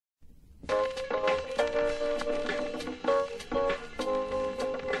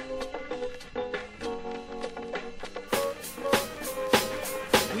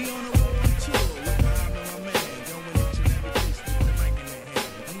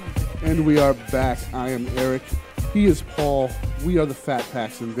And we are back. I am Eric. He is Paul. We are the Fat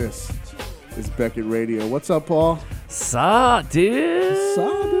Packs, and this is Beckett Radio. What's up, Paul? Saw, dude.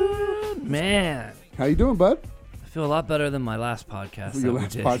 Saw, dude. Man. How you doing, bud? I feel a lot better than my last podcast. Your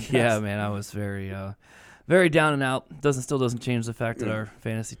last podcast? Yeah, man. I was very down and out. Still doesn't change the fact that our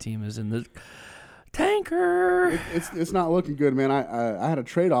fantasy team is in the tanker. It's not looking good, man. I had a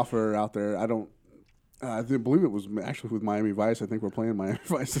trade offer out there. I believe it was actually with Miami Vice. I think we're playing Miami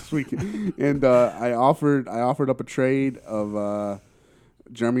Vice this week, and I offered up a trade of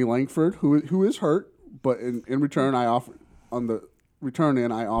Jeremy Langford, who is hurt, but in return I offered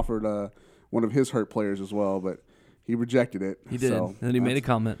one of his hurt players as well, but he rejected it. He did, so and he made a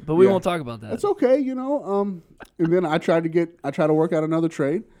comment, but we won't talk about that. That's okay, And then I tried to work out another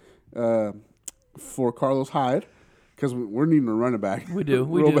trade for Carlos Hyde because we're needing a running back. We do,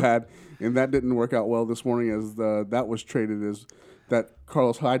 real bad. And that didn't work out well this morning as that was traded as that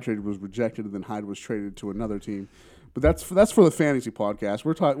Carlos Hyde trade was rejected and then Hyde was traded to another team. But that's for the fantasy podcast.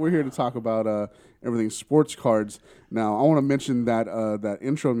 We're here to talk about everything sports cards. Now I want to mention that that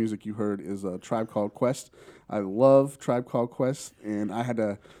intro music you heard is a Tribe Called Quest. I love Tribe Called Quest, and I had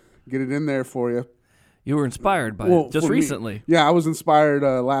to get it in there for you. You were inspired by it just recently. Me. Yeah, I was inspired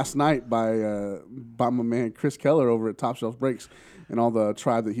last night by my man Chris Keller over at Top Shelf Breaks and all the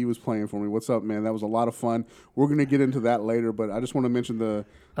Tribe that he was playing for me. What's up, man? That was a lot of fun. We're going to get into that later, but I just want to mention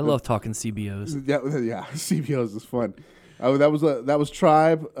I love talking CBOs. Yeah, CBOs is fun. That was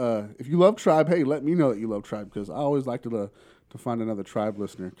Tribe. If you love Tribe, hey, let me know that you love Tribe because I always like to find another Tribe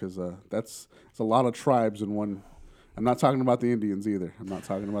listener because it's a lot of tribes in one. I'm not talking about the Indians either. I'm not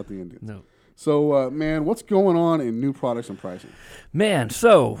talking about the Indians. No. So, man, what's going on in new products and pricing? Man,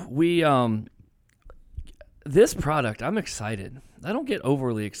 so we this product, I'm excited. I don't get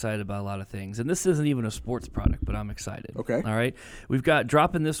overly excited about a lot of things, and this isn't even a sports product, but I'm excited. Okay. All right. We've got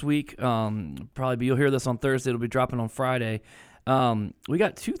dropping this week. You'll hear this on Thursday. It'll be dropping on Friday. We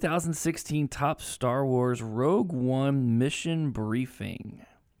got 2016 Top Star Wars Rogue One Mission Briefing.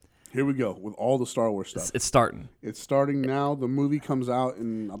 Here we go with all the Star Wars stuff. It's starting. It's starting now. The movie comes out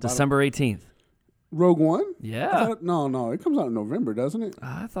in about December 18th. Rogue One? Yeah. No. It comes out in November, doesn't it?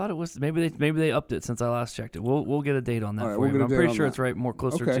 I thought it was maybe they upped it since I last checked it. We'll get a date on that right, for you. I'm pretty sure that. it's right more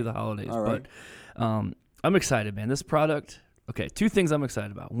closer to the holidays. All right. But I'm excited, man. This product. Okay, two things I'm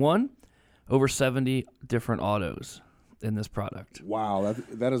excited about. One, over 70 different autos in this product. Wow,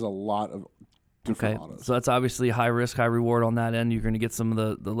 that is a lot of different autos. So that's obviously high risk, high reward on that end. You're going to get some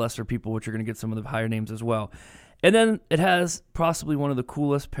of the lesser people, which you're going to get some of the higher names as well. And then it has possibly one of the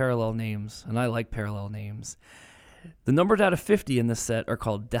coolest parallel names, and I like parallel names. The numbers out of 50 in this set are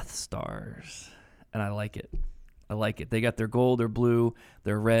called Death Stars, and I like it. They got their gold, their blue,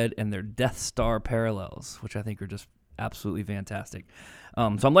 their red, and their Death Star parallels, which I think are just absolutely fantastic.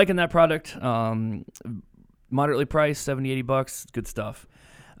 So I'm liking that product. Moderately priced, $70-$80, good stuff.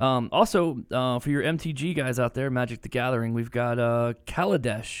 Also, for your MTG guys out there, Magic the Gathering, we've got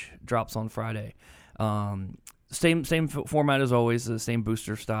Kaladesh drops on Friday. Same format as always, the same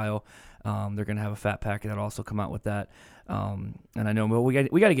booster style. They're going to have a fat pack that also come out with that. And I know we got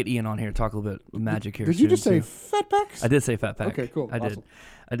to get Ian on here and talk a little bit of Magic here. Did you just say fat packs? I did say fat pack. Okay, cool. I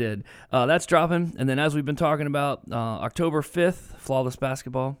did. That's dropping. And then as we've been talking about, October 5th, Flawless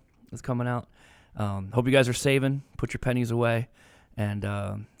Basketball is coming out. Hope you guys are saving. Put your pennies away. And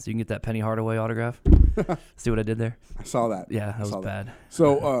so you can get that Penny Hardaway autograph. See what I did there? I saw that. Yeah, that was bad.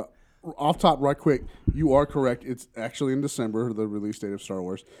 So, off top, right quick, you are correct. It's actually in December, the release date of Star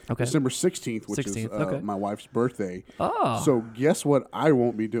Wars. Okay. December 16th, which is my wife's birthday. Oh. So guess what I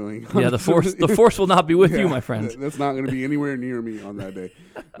won't be doing? Yeah, the force will not be with you, my friend. That's not going to be anywhere near me on that day.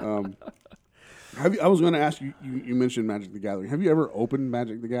 I was going to ask you, you mentioned Magic the Gathering. Have you ever opened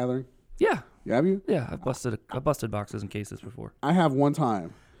Magic the Gathering? Yeah. Have you? Yeah, I've busted boxes and cases before. I have one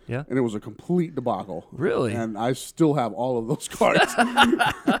time. Yeah. And it was a complete debacle. Really? And I still have all of those cards.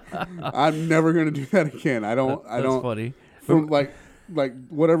 I'm never going to do that again. That's funny. From like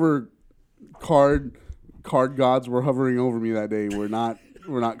whatever card gods were hovering over me that day were not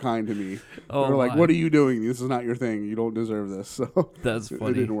kind to me. Oh, they were like, "What are you doing? This is not your thing. You don't deserve this." So that's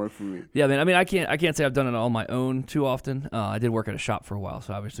funny. It didn't work for me. Yeah, man. I mean, I can't say I've done it on my own too often. I did work at a shop for a while,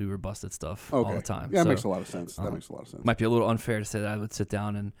 so obviously we were busted stuff all the time. Yeah, that makes a lot of sense. Might be a little unfair to say that I would sit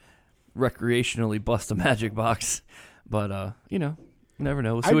down and recreationally bust a Magic box, but you never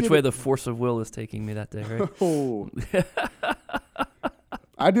know. We'll see which way the force of will is taking me that day, right? Oh.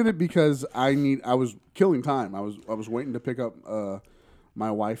 I did it because I was killing time. I was waiting to pick up my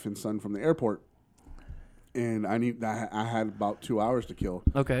wife and son from the airport, and I had about 2 hours to kill.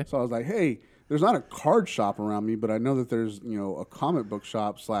 Okay. So I was like, hey, there's not a card shop around me, but I know that there's a comic book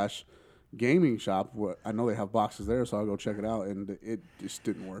shop / gaming shop. I know they have boxes there, so I'll go check it out, and it just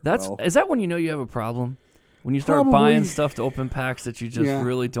didn't work. Is that when you know you have a problem? When you start Probably. buying stuff to open packs that you just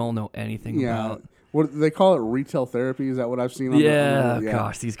really don't know anything about. What they call it, retail therapy? Is that what I've seen?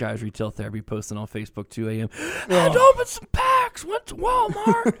 Gosh, these guys retail therapy posting on Facebook 2 a.m. Had to open some packs. Went to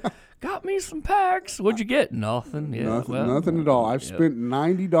Walmart. Got me some packs. What'd you get? Nothing. Yeah, nothing at all. I've spent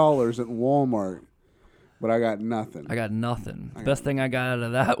 $90 at Walmart, but I got nothing. Best thing I got out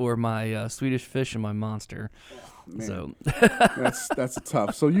of that were my Swedish fish and my monster. Man. So that's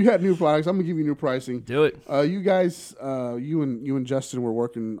tough. So you had new products. I'm gonna give you new pricing. Do it. You guys, you and Justin were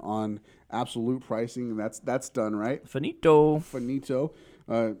working on absolute pricing, and that's done, right? Finito.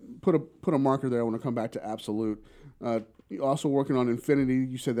 Put a marker there. I want to come back to absolute. You're also working on Infinity.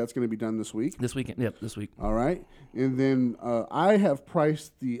 You said that's going to be done this week. This weekend. Yep, this week. All right. And then I have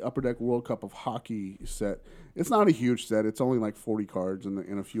priced the Upper Deck World Cup of Hockey set. It's not a huge set. It's only like 40 cards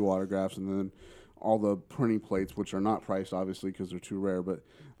and a few autographs, and then all the printing plates, which are not priced, obviously, because they're too rare. But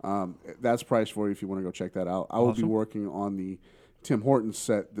that's priced for you if you want to go check that out. I will be working on the Tim Hortons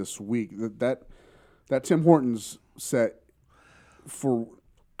set this week. That Tim Hortons set,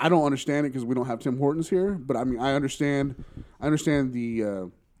 I don't understand it because we don't have Tim Hortons here. But I mean, I understand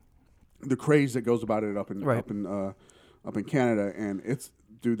the craze that goes about it up in Canada, and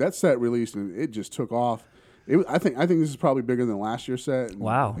that set released and it just took off. I think this is probably bigger than last year's set.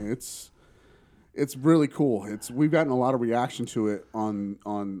 Wow. It's really cool. We've gotten a lot of reaction to it on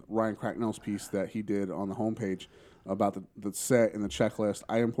Ryan Cracknell's piece that he did on the homepage about the set and the checklist.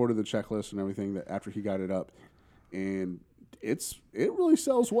 I imported the checklist and everything that after he got it up, and it really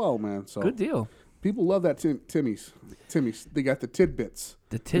sells well, man. So good deal. People love that Timmy's. They got the tidbits.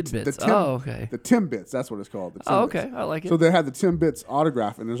 The tidbits. Okay. The Timbits. That's what it's called. The Timbits. Okay. I like it. So they had the Timbits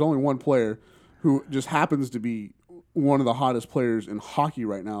autograph, and there's only one player who just happens to be one of the hottest players in hockey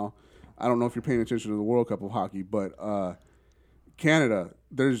right now. I don't know if you're paying attention to the World Cup of Hockey, but Canada,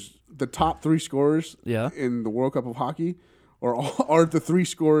 there's the top 3 scorers in the World Cup of Hockey are the 3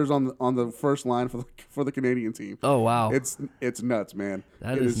 scorers on the first line for the Canadian team. Oh wow, it's nuts, man.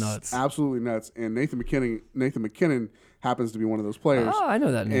 That is nuts, absolutely nuts. And Nathan McKinnon happens to be one of those players. Oh, I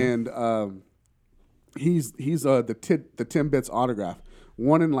know that name. And he's the Timbits autograph.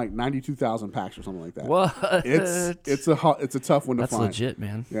 One in like 92,000 packs or something like that. What? It's a tough one to find. That's legit,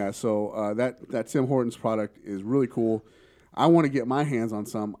 man. Yeah. So that Tim Hortons product is really cool. I want to get my hands on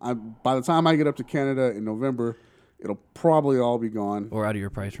some. By the time I get up to Canada in November, it'll probably all be gone or out of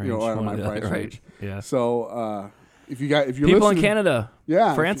your price range. Out of my price range. Yeah. So if you're people in Canada,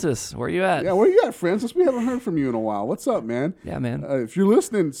 Francis, where you at? Yeah, where you at, Francis? We haven't heard from you in a while. What's up, man? Yeah, man. If you're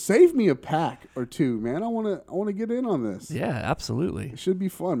listening, save me a pack or two, man. I want to get in on this. Yeah, absolutely. It should be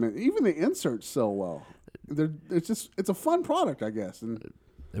fun, man. Even the inserts sell well. It's a fun product, I guess, and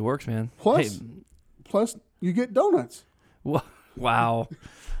it works, man. Plus you get donuts. Wow,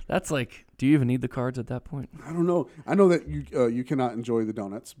 that's like. Do you even need the cards at that point? I don't know. I know that you cannot enjoy the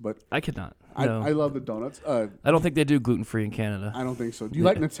donuts, but I could not. No. I love the donuts. I don't think they do gluten free in Canada. I don't think so. Do you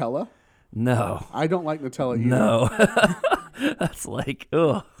like Nutella? No, I don't like Nutella either. No, that's like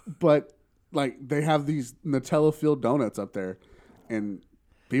ugh. But like they have these Nutella filled donuts up there, and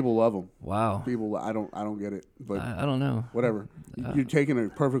people love them. Wow. People, I don't get it, but I don't know. Whatever. You're taking a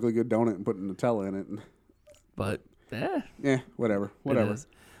perfectly good donut and putting Nutella in it. But whatever.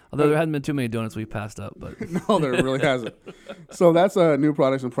 Although there hasn't been too many donuts we've passed up, but no, there really hasn't. So that's new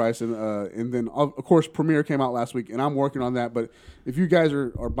products and pricing, and then of course Premiere came out last week, and I'm working on that. But if you guys are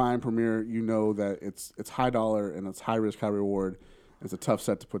buying Premiere, you know that it's high dollar and it's high risk, high reward. It's a tough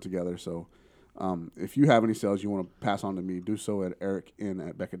set to put together. So if you have any sales you want to pass on to me, do so at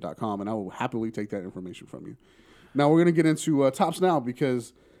ericn@beckett.com, and I will happily take that information from you. Now we're going to get into Tops Now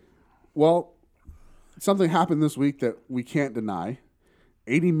because, well, something happened this week that we can't deny.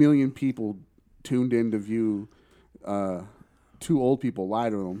 80 million people tuned in to view 2 old people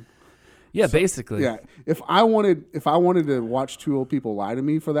lie to them. Yeah, basically. Yeah. If I wanted to watch 2 old people lie to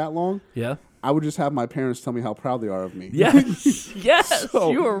me for that long, I would just have my parents tell me how proud they are of me. Yes,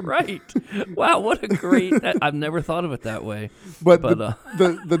 you were right. Wow, what a great! I've never thought of it that way. But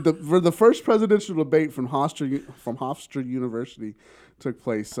for the first presidential debate from Hofstra University took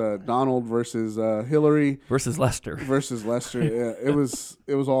place. Donald versus Hillary versus Lester. Yeah, it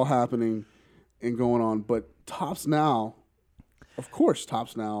was all happening and going on. But Tops Now, of course,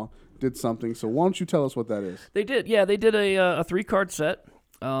 Tops Now did something. So why don't you tell us what that is? They did. Yeah, they did a 3-card set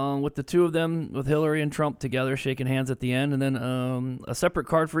with the 2 of them, with Hillary and Trump together, shaking hands at the end, and then a separate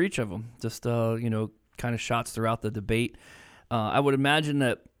card for each of them. Just kind of shots throughout the debate. I would imagine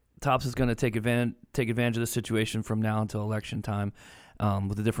that Topps is going to take advantage of the situation from now until election time,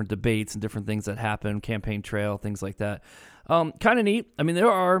 with the different debates and different things that happen, campaign trail, things like that. Kind of neat. I mean,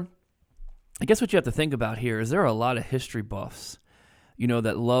 I guess what you have to think about here is there are a lot of history buffs,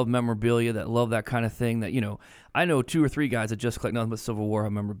 that love memorabilia, that love that kind of thing. That, I know 2 or 3 guys that just collect nothing but Civil War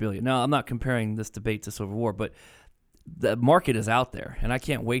memorabilia. Now, I'm not comparing this debate to Civil War, but the market is out there, and I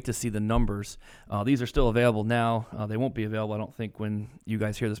can't wait to see the numbers. These are still available now. They won't be available, I don't think, when you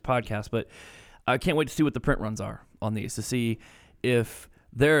guys hear this podcast, but I can't wait to see what the print runs are on these, to see if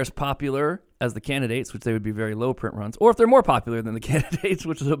they're as popular as the candidates, which they would be very low print runs, or if they're more popular than the candidates,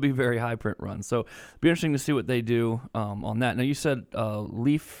 which will be very high print runs. So it'll be interesting to see what they do on that. Now, you said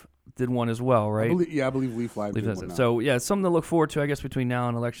Leaf did one as well, right? I believe Leaf Live did one now. So, yeah, it's something to look forward to, I guess, between now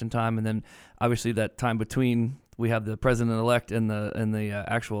and election time, and then obviously that time between we have the president-elect and the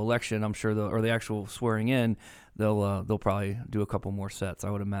actual election, I'm sure, or the actual swearing in, they'll probably do a couple more sets, I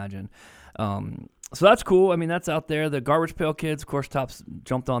would imagine. So that's cool. I mean, that's out there. The Garbage Pail Kids, of course, Topps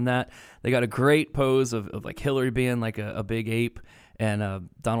jumped on that. They got a great pose of like Hillary being like a big ape and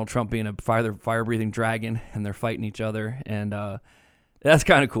Donald Trump being a fire-breathing dragon, and they're fighting each other. And that's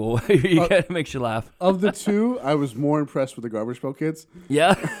kind of cool. It makes you laugh. Of the two, I was more impressed with the Garbage Pail Kids.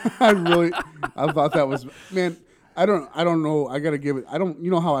 Yeah. I thought that was, man, I don't know. I got to give it,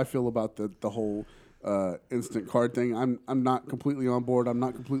 you know how I feel about the whole instant card thing. I'm not completely on board. I'm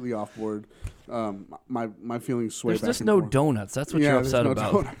not completely off board. My feelings sway There's back just and no forth. donuts. That's what you're upset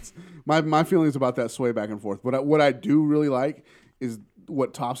about. Donuts. My feelings about that sway back and forth. But what I do really like is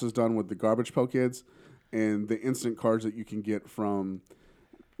what Topps has done with the Garbage Pail Kids and the instant cards that you can get from,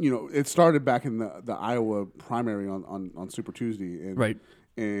 it started back in the Iowa primary on Super Tuesday. And, right.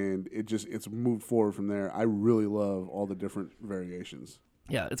 And it's moved forward from there. I really love all the different variations.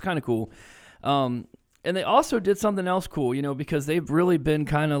 Yeah, it's kind of cool. And they also did something else cool, because they've really been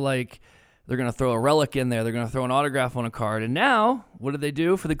kind of like, they're going to throw a relic in there. They're going to throw an autograph on a card. And now, what did they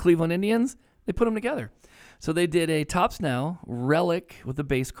do for the Cleveland Indians? They put them together. So they did a Topps Now relic with the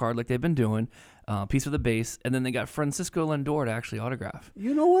base card like they've been doing, piece of the base, and then they got Francisco Lindor to actually autograph.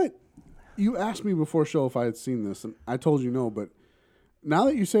 You know what? You asked me before show if I had seen this, and I told you no, but now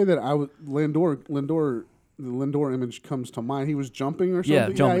that you say that, the Lindor image comes to mind. He was jumping or something?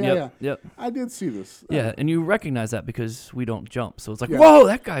 Yeah, jumping. Yep. I did see this. Yeah, and you recognize that because we don't jump. So it's like, Yeah. whoa,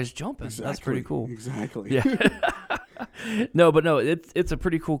 that guy's jumping. Exactly. That's pretty cool. Exactly. Yeah. No, it's a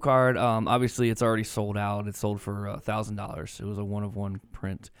pretty cool card. Obviously, it's already sold out. It sold for $1,000. It was a one-of-one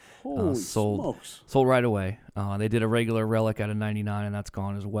print. Holy sold smokes. Sold right away. They did a regular relic at a $99, and that's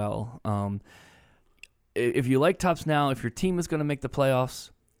gone as well. If you like Topps Now, if your team is going to make the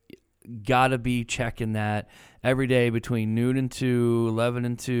playoffs, gotta be checking that every day between noon and 2, 11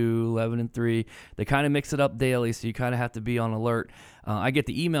 and 2, 11 and 3. They kind of mix it up daily, so you kind of have to be on alert. I get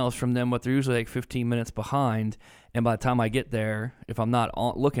the emails from them, but they're usually like 15 minutes behind, and by the time I get there, if I'm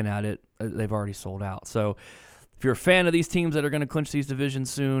not looking at it, they've already sold out. So if you're a fan of these teams that are going to clinch these divisions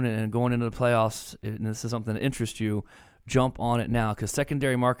soon and going into the playoffs, and this is something that interests you, jump on it now, because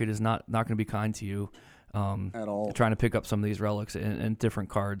secondary market is not going to be kind to you. At all. Trying to pick up some of these relics and different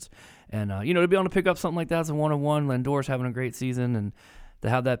cards. And, to be able to pick up something like that as a one-on-one, Lindor's having a great season, and to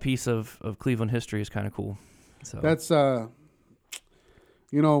have that piece of Cleveland history is kind of cool. So that's,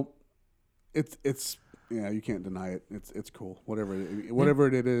 it's you can't deny it. It's cool. Whatever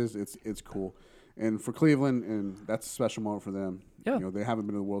it is, it's cool. And for Cleveland, and that's a special moment for them. Yeah. They haven't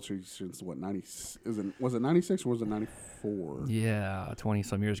been to the World Series since, 90? Was it 96 or was it 94? Yeah,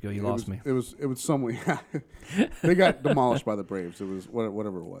 20-some years ago, you lost me. It was somewhere. They got demolished by the Braves. It was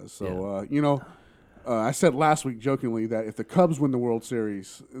whatever it was. So, I said last week jokingly that if the Cubs win the World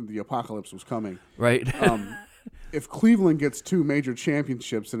Series, the apocalypse was coming. Right. If Cleveland gets 2 major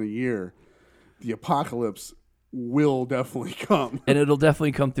championships in a year, the apocalypse will definitely come. And it'll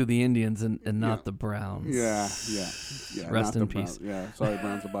definitely come through the Indians and not the Browns. Yeah. Rest in peace. Yeah, sorry,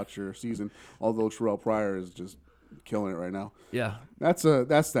 Browns, about your season. Although Terrell Pryor is just killing it right now. Yeah. That's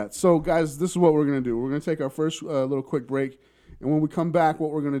that. So, guys, this is what we're going to do. We're going to take our first little quick break. And when we come back,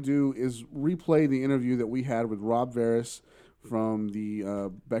 what we're going to do is replay the interview that we had with Rob Veras from the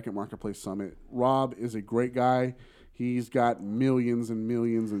Beckett Marketplace Summit. Rob is a great guy. He's got millions and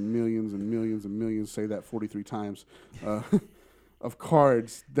millions and millions and millions and millions, say that 43 times, of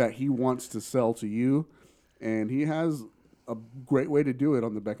cards that he wants to sell to you. And he has a great way to do it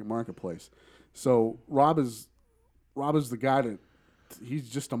on the Beckett Marketplace. So Rob is the guy that he's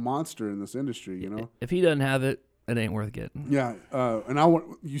just a monster in this industry, If he doesn't have it, it ain't worth getting. Yeah. And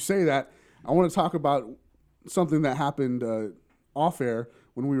you say that, I want to talk about something that happened off air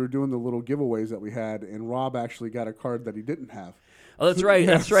when we were doing the little giveaways that we had, and Rob actually got a card that he didn't have. Oh, that's right.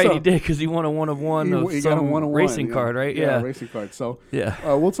 Yeah, That's right. so- He did because he won a 1-of-1 of He got a some 1-on-1, racing yeah. card, right? Yeah, racing card. So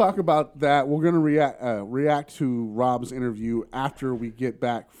Yeah. we'll talk about that. We're going to react to Rob's interview after we get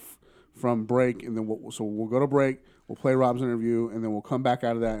back from break, and then we'll go to break. We'll play Rob's interview, and then we'll come back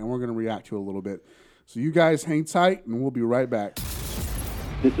out of that, and we're going to react to it a little bit. So you guys hang tight, and we'll be right back.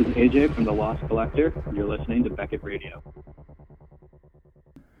 This is AJ from The Lost Collector. You're listening to Beckett Radio.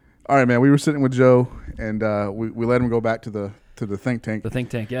 All right, man. We were sitting with Joe, and we let him go back to the think tank. The think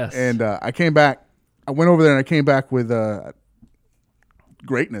tank, yes. And I came back. I went over there, and I came back with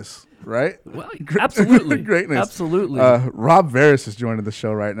greatness, right? Well, absolutely. Greatness. Absolutely. Rob Veras is joining the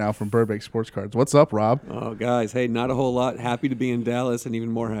show right now from Burbank Sports Cards. What's up, Rob? Oh, guys. Hey, not a whole lot. Happy to be in Dallas and even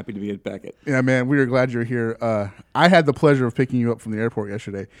more happy to be at Beckett. Yeah, man. We are glad you're here. I had the pleasure of picking you up from the airport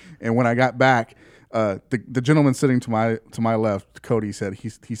yesterday, and when I got back, the gentleman sitting to my left, Cody, said he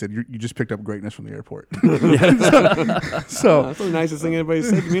said you just picked up greatness from the airport. So That's the nicest thing anybody's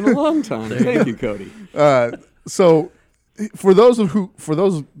said to me in a long time. Thank you, Cody. so for those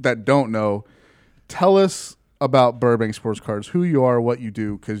that don't know, tell us about Burbank Sports Cards, who you are, what you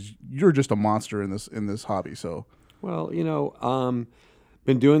do, because you're just a monster in this hobby. So, Well,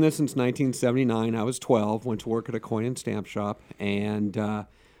 been doing this since 1979. I was 12, went to work at a coin and stamp shop, and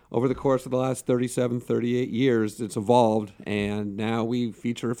over the course of the last 37, 38 years, it's evolved, and now we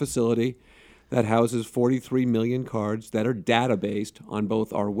feature a facility that houses 43 million cards that are databased on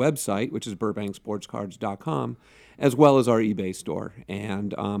both our website, which is burbanksportscards.com, as well as our eBay store.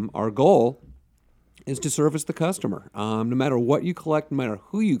 And our goal is to service the customer. No matter what you collect, no matter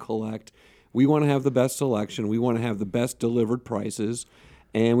who you collect, we want to have the best selection. We want to have the best delivered prices,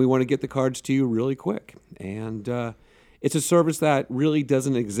 and we want to get the cards to you really quick. And it's a service that really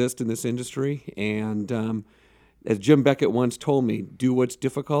doesn't exist in this industry. And as Jim Beckett once told me, do what's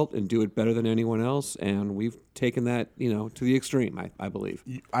difficult and do it better than anyone else. And we've taken that, to the extreme, I believe.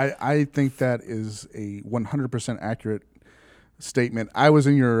 I think that is a 100% accurate statement. I was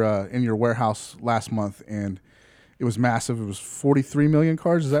in your warehouse last month, and it was massive. It was 43 million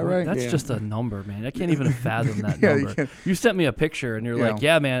cards. Is that right? That's just a number, man. I can't even fathom that Yeah, you number. can't. You sent me a picture, and you're Yeah. like,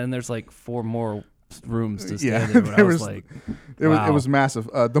 yeah, man, and there's like 4 more rooms to Yeah, stand in. And I there was was- like, It wow. was massive.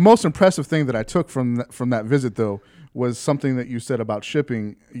 The most impressive thing that I took from that visit, though, was something that you said about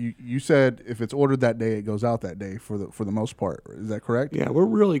shipping. You said if it's ordered that day, it goes out that day for the most part. Is that correct? Yeah, we're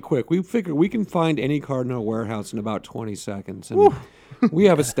really quick. We figure we can find any card in our warehouse in about 20 seconds. And we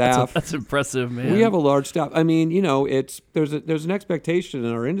have a staff. That's impressive, man. We have a large staff. I mean, there's an expectation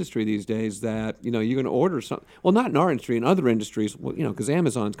in our industry these days that, you're going to order something. Well, not in our industry, in other industries, because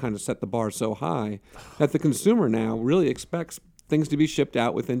Amazon's kind of set the bar so high that the consumer now really expects things to be shipped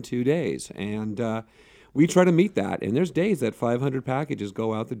out within 2 days. And we try to meet that. And there's days that 500 packages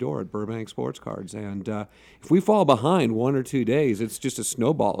go out the door at Burbank Sports Cards. And if we fall behind 1 or 2 days, it's just a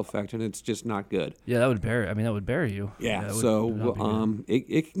snowball effect, and it's just not good. Yeah, that would bury you. Yeah, it would so not be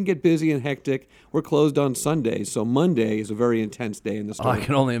good. it can get busy and hectic. We're closed on Sundays, so Monday is a very intense day in the Oh, store. I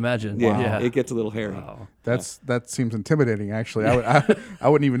can only imagine. yeah, it gets a little hairy. Wow. That seems intimidating. Actually, I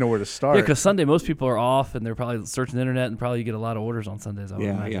wouldn't even know where to start. Yeah, because Sunday most people are off and they're probably searching the internet and probably get a lot of orders on Sundays. I would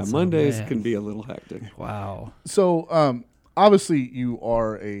imagine. Yeah. So, Mondays man. can be a little hectic. Wow. So obviously you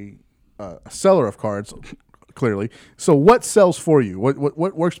are a seller of cards, clearly. So what sells for you?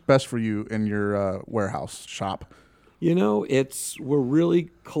 What works best for you in your warehouse shop? We're really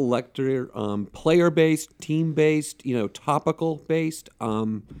collector, player-based, team-based, topical-based.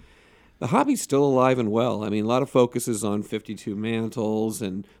 The hobby's still alive and well. I mean, a lot of focus is on 52 mantles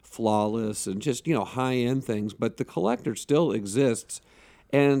and flawless and just, high-end things, but the collector still exists.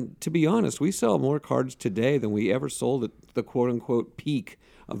 And to be honest, we sell more cards today than we ever sold at the quote-unquote peak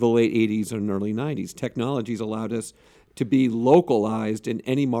of the late 80s and early 90s. Technology's allowed us to be localized in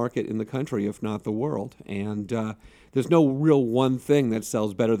any market in the country, if not the world. And there's no real one thing that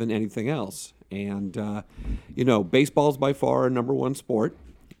sells better than anything else. And, baseball's by far our number one sport.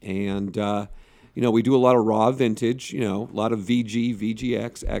 And, we do a lot of raw vintage, a lot of VG,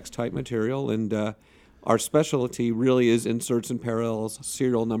 VGX, X-type material. And our specialty really is inserts and parallels,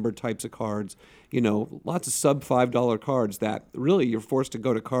 serial number types of cards. Lots of sub $5 cards that really you're forced to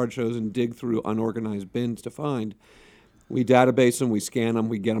go to card shows and dig through unorganized bins to find. We database them, we scan them,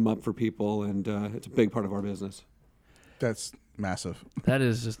 we get them up for people, and it's a big part of our business. That's massive. That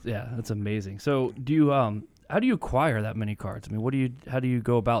is just that's amazing. So do you how do you acquire that many cards? I mean, how do you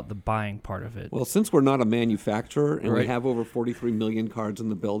go about the buying part of it? Well, since we're not a manufacturer and we Right. have over 43 million cards in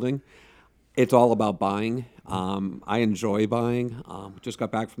the building, it's all about buying. I enjoy buying. Just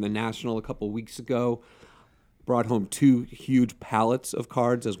got back from the National a couple weeks ago. Brought home 2 huge pallets of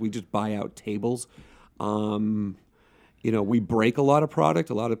cards as we just buy out tables. We break a lot of product.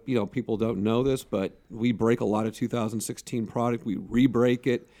 A lot of people don't know this, but we break a lot of 2016 product. We re-break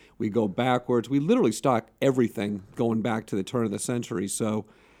it. We go backwards. We literally stock everything going back to the turn of the century. So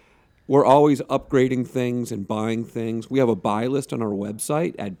we're always upgrading things and buying things. We have a buy list on our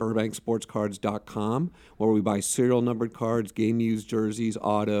website at BurbankSportsCards.com where we buy serial numbered cards, game-used jerseys,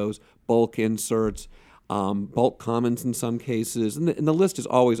 autos, bulk inserts, bulk commons in some cases. And the list is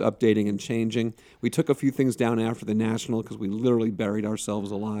always updating and changing. We took a few things down after the National because we literally buried ourselves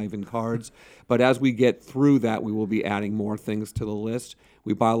alive in cards. But as we get through that, we will be adding more things to the list.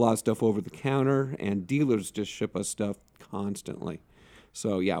 We buy a lot of stuff over the counter, and dealers just ship us stuff constantly.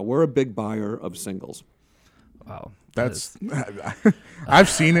 So, yeah, we're a big buyer of singles. Wow. That's I've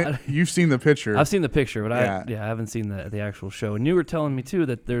seen it. You've seen the picture. I've seen the picture, but Yeah. I haven't seen the actual show. And you were telling me too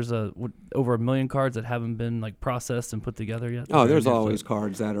that there's over 1 million cards that haven't been processed and put together yet. Oh, there's always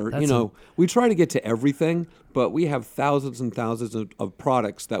cards that are, we try to get to everything, but we have thousands and thousands of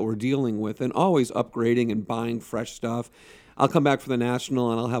products that we're dealing with and always upgrading and buying fresh stuff. I'll come back for the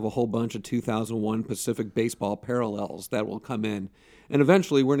National and I'll have a whole bunch of 2001 Pacific baseball parallels that will come in. And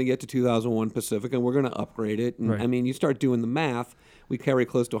eventually we're going to get to 2001 Pacific and we're going to upgrade it. And Right. I mean, you start doing the math, we carry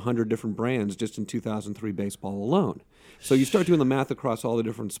close to 100 different brands just in 2003 baseball alone. So you start doing the math across all the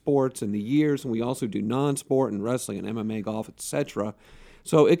different sports and the years, and we also do non-sport and wrestling and MMA, golf, etc.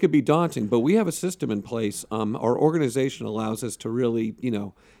 So it could be daunting, but we have a system in place. Our organization allows us to really,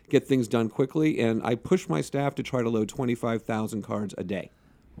 get things done quickly, and I push my staff to try to load 25,000 cards a day.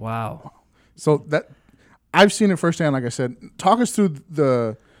 Wow. So that I've seen it firsthand. Like I said, talk us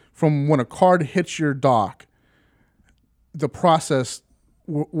through from when a card hits your dock, the process.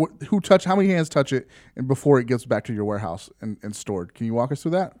 How many hands touch it, and before it gets back to your warehouse and stored. Can you walk us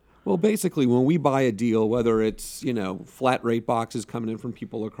through that? Well, basically, when we buy a deal, whether it's, flat rate boxes coming in from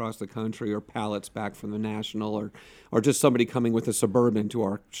people across the country or pallets back from the National or just somebody coming with a Suburban to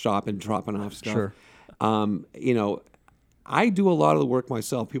our shop and dropping off stuff. Sure. I do a lot of the work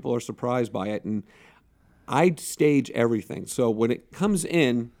myself. People are surprised by it, and I stage everything. So when it comes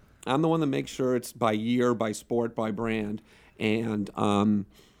in, I'm the one that makes sure it's by year, by sport, by brand. And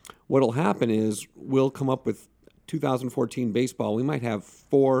what'll happen is we'll come up with 2014 baseball. We might have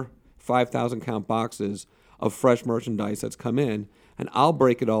 4 5,000 count boxes of fresh merchandise that's come in, and I'll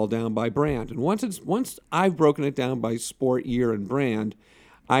break it all down by brand. And once I've broken it down by sport, year, and brand,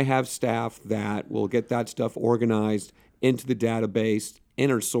 I have staff that will get that stuff organized into the database,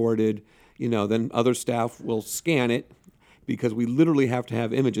 sorted. Then other staff will scan it, because we literally have to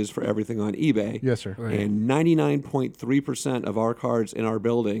have images for everything on eBay. Yes, sir. Right. And 99.3% of our cards in our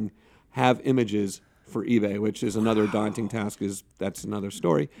building have images for eBay, which is another daunting task. That's another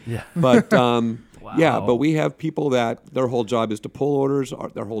story. Yeah. But yeah, Wow. but we have people that their whole job is to pull orders,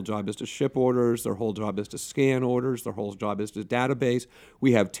 their whole job is to ship orders, their whole job is to scan orders, their whole job is to database.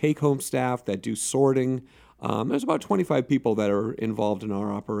 We have take-home staff that do sorting. There's about 25 people that are involved in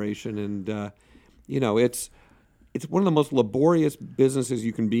our operation, and it's one of the most laborious businesses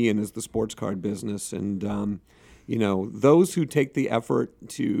you can be in is the sports card business. And, those who take the effort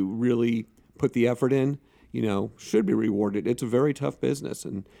to really put the effort in, should be rewarded. It's a very tough business.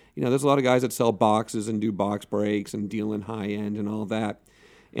 And, there's a lot of guys that sell boxes and do box breaks and deal in high end and all that.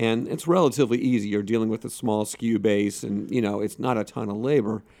 And it's relatively easy. You're dealing with a small SKU base and, it's not a ton of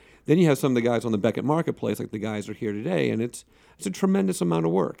labor. Then you have some of the guys on the Beckett Marketplace, like the guys are here today, and it's a tremendous amount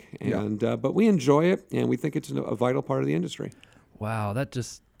of work. And but we enjoy it, and we think it's a vital part of the industry. Wow.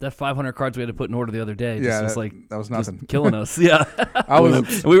 That 500 cards we had to put in order the other day. Yeah, was that was nothing. just killing us. Yeah.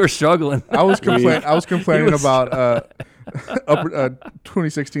 We were struggling. I was complaining was about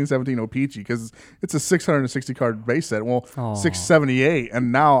 2016-17 O-Pee-Chee because it's a 660 card base set. Well, Aw. 678,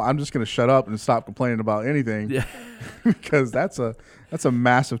 and now I'm just going to shut up and stop complaining about anything Yeah. because that's a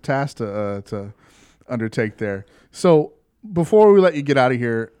massive task to undertake there. So before we let you get out of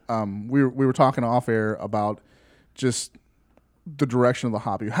here, we were talking off air about just the direction of the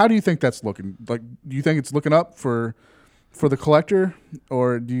hobby. How do you think that's looking? Like, do you think it's looking up for the collector,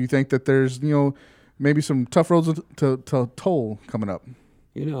 or do you think that there's maybe some tough roads to toll coming up?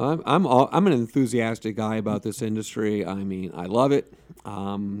 I'm an enthusiastic guy about this industry. I mean, I love it.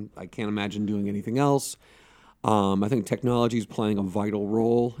 I can't imagine doing anything else. I think technology is playing a vital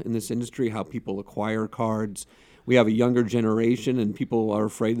role in this industry, how people acquire cards. We have a younger generation, and people are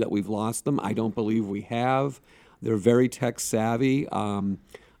afraid that we've lost them. I don't believe we have. They're very tech savvy. I'm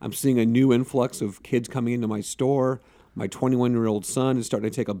seeing a new influx of kids coming into my store. My 21-year-old son is starting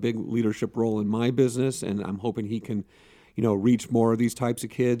to take a big leadership role in my business, and I'm hoping he can, reach more of these types of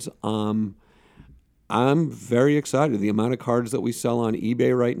kids. I'm very excited. The amount of cards that we sell on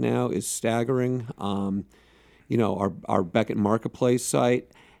eBay right now is staggering. our Beckett Marketplace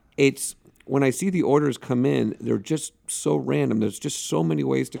site. It's when I see the orders come in, they're just so random. There's just so many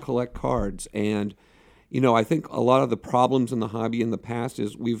ways to collect cards. And, I think a lot of the problems in the hobby in the past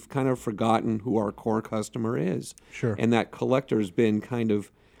is we've kind of forgotten who our core customer is. Sure. And that collector's been kind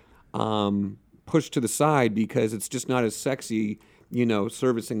of pushed to the side because it's just not as sexy,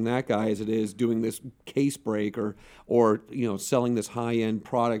 servicing that guy as it is doing this case break or selling this high-end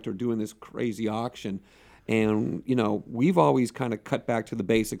product or doing this crazy auction. And, we've always kind of cut back to the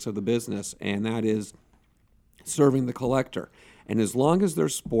basics of the business, and that is serving the collector. And as long as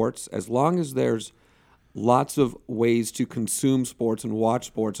there's sports, as long as there's lots of ways to consume sports and watch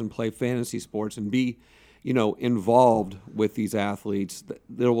sports and play fantasy sports and be, involved with these athletes,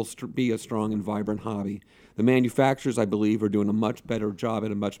 there will be a strong and vibrant hobby. The manufacturers, I believe, are doing a much better job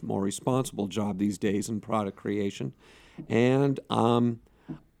and a much more responsible job these days in product creation. And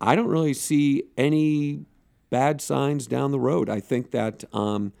I don't really see any bad signs down the road. I think that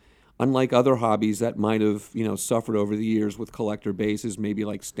unlike other hobbies that might have, suffered over the years with collector bases, maybe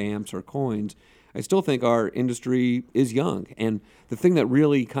like stamps or coins, I still think our industry is young. And the thing that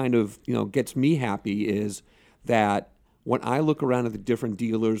really kind of, gets me happy is that when I look around at the different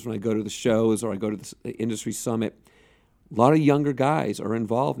dealers, when I go to the shows or I go to the industry summit, a lot of younger guys are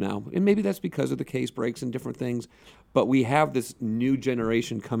involved now. And maybe that's because of the case breaks and different things. But we have this new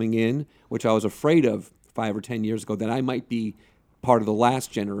generation coming in, which I was afraid of 5 or 10 years ago, that I might be part of the last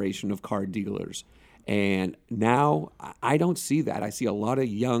generation of card dealers. And now I don't see that. I see a lot of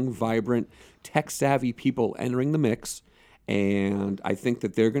young, vibrant, tech-savvy people entering the mix, and I think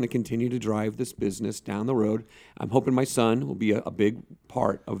that they're going to continue to drive this business down the road. I'm hoping my son will be a big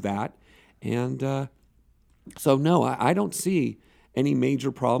part of that. And so, no, I don't see any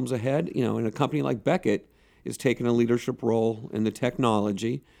major problems ahead. And a company like Beckett is taking a leadership role in the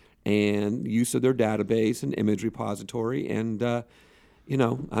technology and use of their database and image repository, and,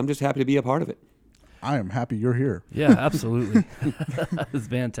 I'm just happy to be a part of it. I am happy you're here. Yeah, absolutely. It's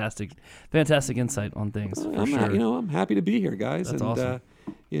fantastic insight on things. For sure. I'm happy to be here, guys. That's and, awesome.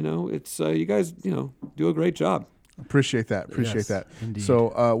 It's you guys, do a great job. Appreciate that. Yes, that. indeed.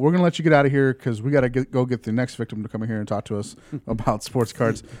 So we're gonna let you get out of here because we got to go get the next victim to come in here and talk to us about sports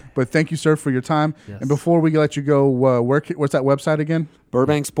cards. But thank you, sir, for your time. Yes. And before we let you go, what's that website again?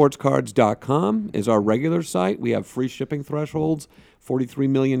 BurbankSportsCards.com is our regular site. We have free shipping thresholds, 43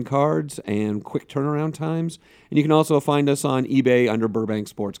 million cards, and quick turnaround times. And you can also find us on eBay under Burbank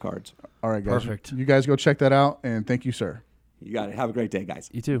Sports Cards. All right, guys. Perfect. You guys go check that out, and thank you, sir. You got it. Have a great day, guys.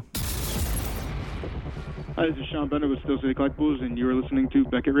 You too. Hi, this is Sean Bender with Steel City Collectibles, and you're listening to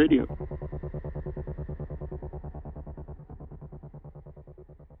Beckett Radio.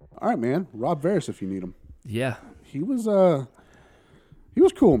 All right, man. Rob Veras, if you need him. Yeah. He was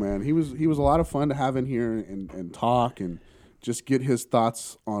cool, man. He was a lot of fun to have in here and talk and just get his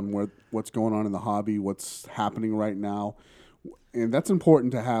thoughts on what's going on in the hobby, what's happening right now. And that's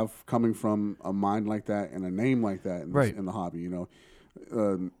important to have coming from a mind like that and a name like that in the hobby.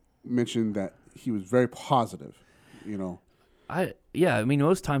 Mentioned that he was very positive. I mean,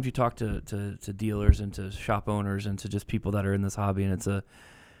 most times you talk to dealers and to shop owners and to just people that are in this hobby, and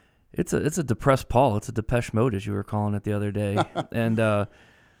it's a depressed Paul. It's a Depeche Mode, as you were calling it the other day, and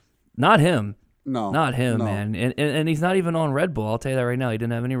not him. No, not him, man. And he's not even on Red Bull. I'll tell you that right now. He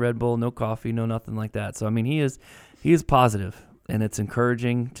didn't have any Red Bull, no coffee, no nothing like that. So I mean, he is positive, and it's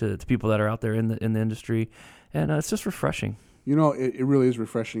encouraging to people that are out there in the industry, and it's just refreshing. It really is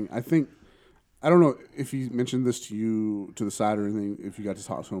refreshing. I don't know if he mentioned this to you to the side or anything, if you got to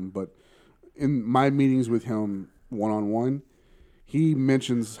talk to him, but in my meetings with him one-on-one, he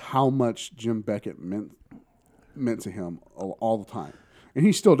mentions how much Jim Beckett meant to him all the time. And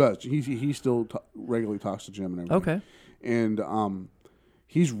he still does. He still regularly talks to Jim and everything. Okay. And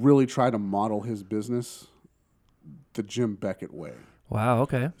he's really tried to model his business the Jim Beckett way. Wow,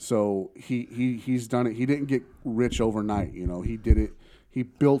 okay. So he's done it. He didn't get rich overnight. He did it. He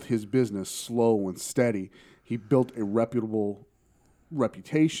built his business slow and steady. He built a reputable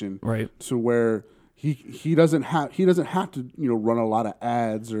reputation, right, to where he doesn't have to run a lot of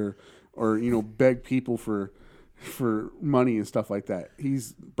ads or beg people for money and stuff like that.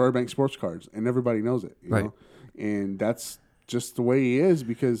 He's Burbank Sports Cards, and everybody knows it. You know? And that's just the way he is,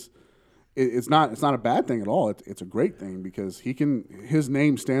 because it's not a bad thing at all. It's a great thing, because his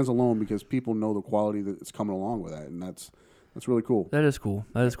name stands alone because people know the quality that's coming along with that, and that's really cool. That is cool.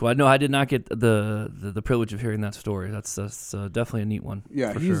 I know I did not get the privilege of hearing that story. That's definitely a neat one.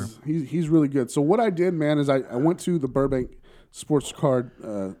 Yeah, sure. He's really good. So what I did, man, is I went to the Burbank Sports Card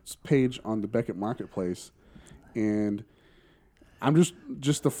page on the Beckett Marketplace, and I'm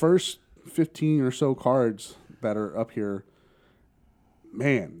just the first 15 or so cards that are up here,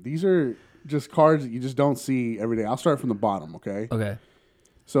 man, these are just cards that you just don't see every day. I'll start from the bottom, okay? Okay.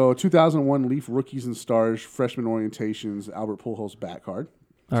 So 2001 Leaf Rookies and Stars Freshman Orientations Albert Pujols bat card.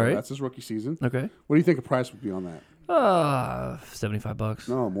 All So right. that's his rookie season. Okay. What do you think a price would be on that? $75.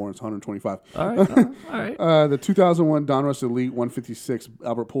 No, more. It's 125. All right. All right. The 2001 Donruss Elite 156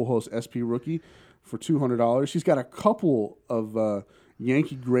 Albert Pujols SP rookie for $200. He's got a couple of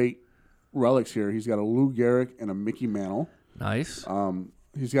Yankee great relics here. He's got a Lou Gehrig and a Mickey Mantle. Nice.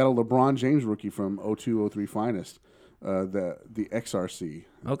 He's got a LeBron James rookie from 02-03 Finest, the XRC.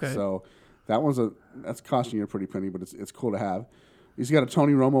 Okay. So that's costing you a pretty penny, but it's cool to have. He's got a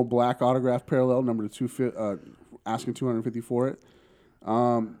Tony Romo black autograph parallel, number to asking $250 for it.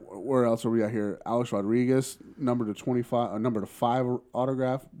 Where else are we at here? Alex Rodriguez, number to 5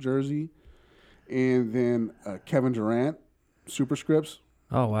 autograph jersey, and then Kevin Durant superscripts.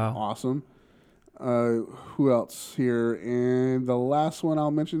 Oh, wow. Awesome. Who else here? And the last one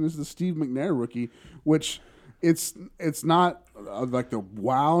I'll mention is the Steve McNair rookie, which it's not like the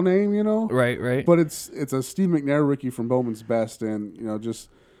wow name, you know. Right. But it's a Steve McNair rookie from Bowman's Best, and just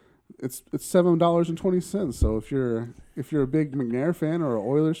it's $7.20. So if you're a big McNair fan or an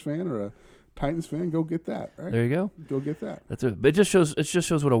Oilers fan or a Titans fan, go get that. Right? There you go. Go get that. That's it. But it just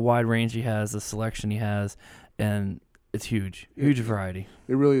shows what a wide range he has, the selection he has, and it's huge variety.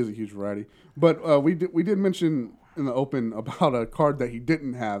 It really is a huge variety. But we did mention in the open about a card that he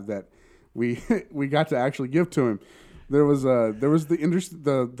didn't have that we we got to actually give to him. There was the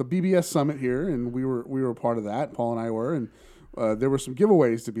BBS Summit here, and we were a part of that. Paul and I were, and there were some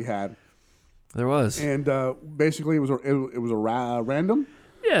giveaways to be had. There was. And basically, it was a random.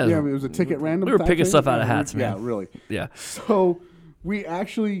 Yeah. Yeah, it was a ticket random. We were type picking thing. stuff out of hats, man. Yeah, really. Yeah. So we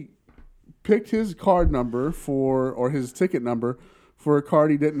actually picked his card number or his ticket number for a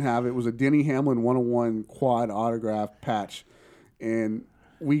card he didn't have. It was a Denny Hamlin 101 quad autograph patch, and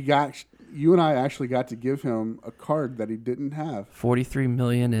you and I actually got to give him a card that he didn't have. 43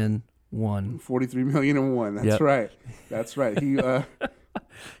 million in one. 43 million in one. That's Yep. right. That's right. He.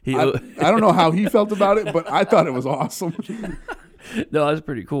 He, I don't know how he felt about it, but I thought it was awesome. No, it was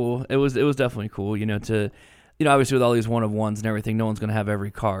pretty cool. It was definitely cool. Obviously with all these 1-of-1s and everything, no one's going to have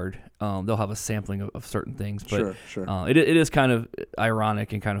every card. They'll have a sampling of certain things, but Sure. It is kind of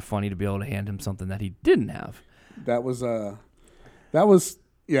ironic and kind of funny to be able to hand him something that he didn't have. That was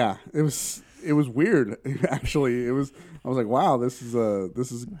yeah. It was weird. Actually, I was like, wow, this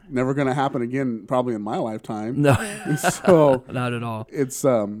is never going to happen again, probably in my lifetime. No, So not at all. it's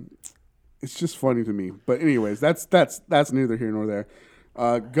just funny to me. But anyways, that's neither here nor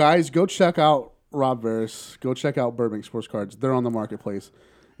there. Guys, go check out Rob Veras. Go check out Burbank Sports Cards. They're on the marketplace.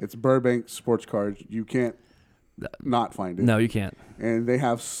 It's Burbank Sports Cards. You can't not find it. No, you can't. And they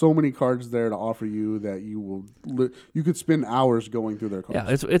have so many cards there to offer you that you could spend hours going through their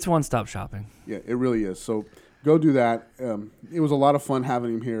cards. Yeah, it's one-stop shopping. Yeah, it really is. So go do that. It was a lot of fun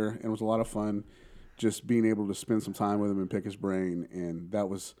having him here, and it was a lot of fun just being able to spend some time with him and pick his brain. And that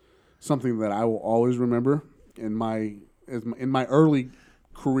was something that I will always remember in my early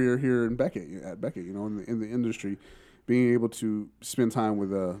career here in Beckett, in the industry, being able to spend time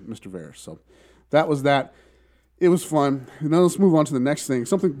with Mr. Veras. So that was that. It was fun. Now let's move on to the next thing.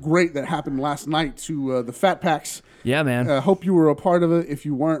 Something great that happened last night to the Fat Packs. Yeah, man. Hope you were a part of it. If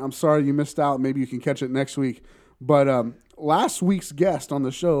you weren't, I'm sorry you missed out. Maybe you can catch it next week. But last week's guest on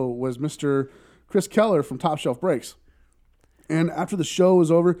the show was Mr. Chris Keller from Top Shelf Breaks. And after the show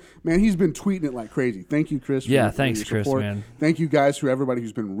was over, man, he's been tweeting it like crazy. Thank you, Chris. Thanks, your Chris, support. man. Thank you guys for everybody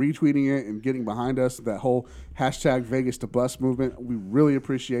who's been retweeting it and getting behind us. That whole hashtag Vegas to Bust movement. We really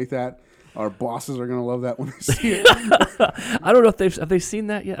appreciate that. Our bosses are going to love that when they see it. I don't know if have they seen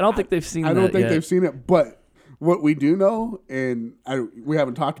that yet. I don't think they've seen that I don't think yet. they've seen it, but what we do know, and we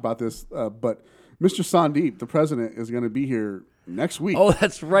haven't talked about this, but Mr. Sandeep, the president, is going to be here next week. Oh,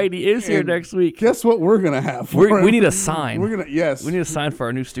 that's right. He is here And next week. Guess what we're going to have for him? We need a sign. We're going to, yes. We need a sign for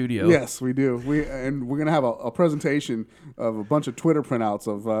our new studio. Yes, we do. We're going to have a presentation of a bunch of Twitter printouts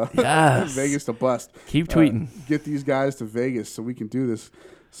of Yes. Vegas to Bust. Keep tweeting. Get these guys to Vegas so we can do this.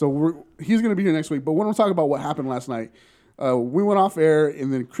 So he's going to be here next week. But when we're talking about what happened last night, we went off air,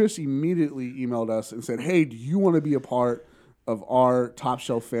 and then Chris immediately emailed us and said, hey, do you want to be a part of our Top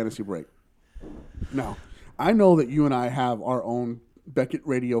Shelf Fantasy Break? Now, I know that you and I have our own Beckett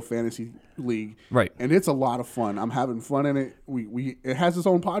Radio Fantasy League. Right. And it's a lot of fun. I'm having fun in it. It has its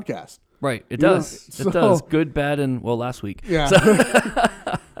own podcast. Right. It You know, does. so- It does. Good, bad, and, well, last week. Yeah.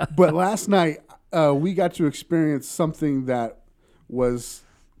 But last night, we got to experience something that was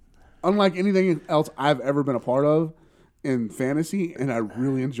unlike anything else I've ever been a part of. in fantasy, and I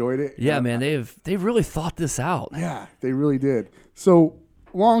really enjoyed it. Yeah, man, they've really thought this out. Yeah, they really did. So,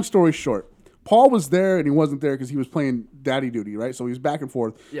 long story short, Paul was there and he wasn't there because he was playing daddy duty, right? So he was back and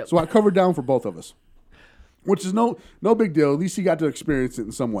forth. Yep. So I covered down for both of us, which is no big deal. At least he got to experience it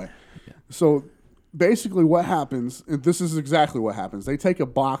in some way. Yeah. So basically what happens, and this is exactly what happens, they take a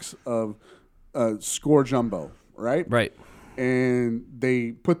box of score jumbo, right? Right. And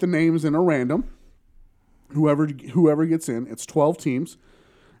they put the names in a random. Whoever gets in, it's 12 teams,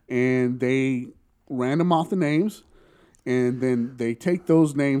 and they random off the names, and then they take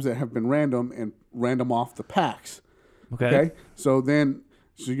those names that have been random and random off the packs. Okay. So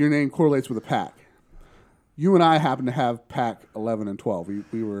your name correlates with a pack. You and I happen to have pack 11 and 12.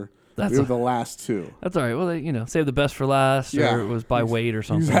 We were the last two. That's all right. Well, save the best for last, or it was by weight or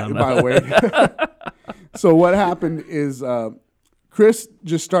something. Exactly, by weight. So what happened is Chris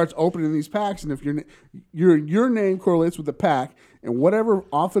just starts opening these packs, and if your name correlates with the pack, and whatever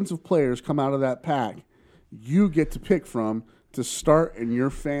offensive players come out of that pack, you get to pick from to start in your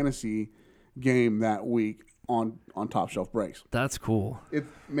fantasy game that week on Top Shelf Breaks. That's cool.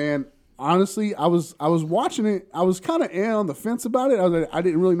 Man, honestly, I was watching it. I was kind of on the fence about it. I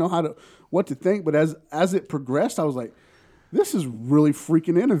didn't really know what to think, but as it progressed, I was like, this is really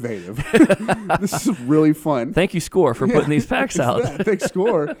freaking innovative. This is really fun. Thank you, Score, for putting these packs out. Thanks,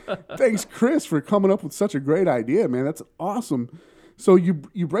 Score. Thanks, Chris, for coming up with such a great idea, man. That's awesome. So you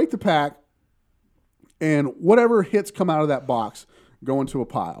break the pack, and whatever hits come out of that box go into a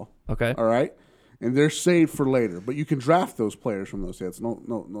pile. Okay. All right? And they're saved for later. But you can draft those players from those hits.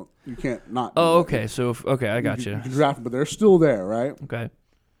 No. You can't not. Oh, okay. So, I got you. You can draft them, but they're still there, right? Okay.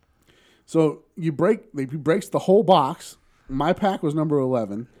 So he breaks the whole box. My pack was number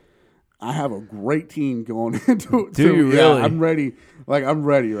 11. I have a great team going into it. Do you really? Yeah, I'm ready. I'm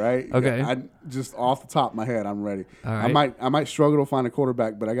ready, right? Okay. Yeah, I just off the top of my head, I'm ready. All right. I might struggle to find a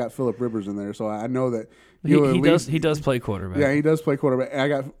quarterback, but I got Phillip Rivers in there, so I know that he does play quarterback. Yeah, he does play quarterback. I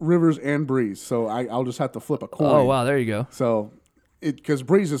got Rivers and Breeze, so I'll just have to flip a coin. Oh wow, there you go. So because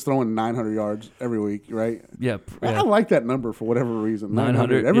Breeze is throwing 900 yards every week, right? Yep. I like that number for whatever reason.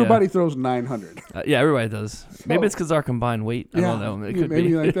 900. Everybody throws 900. Yeah, everybody does. Maybe it's because our combined weight. I don't know. It could maybe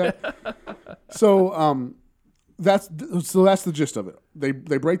be like that. So that's the gist of it. They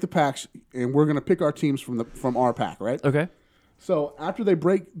break the packs, and we're gonna pick our teams from our pack, right? Okay. So after they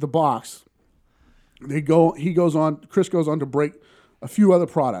break the box, Chris goes on to break a few other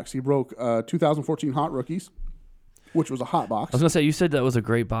products. He broke 2014 Hot Rookies, which was a hot box. I was going to say, you said that was a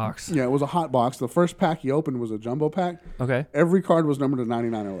great box. Yeah, it was a hot box. The first pack he opened was a jumbo pack. Okay. Every card was numbered to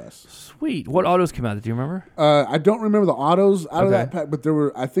 99 or less. Sweet. What autos came out? Do you remember? I don't remember the autos out of that pack, but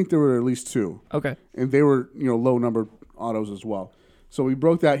I think there were at least two. Okay. And they were, low numbered autos as well. So he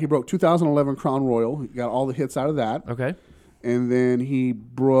broke that. He broke 2011 Crown Royal. He got all the hits out of that. Okay. And then he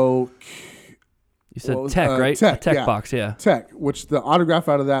broke... You said Tech, right? Tech, Tech box, yeah. Tech, which the autograph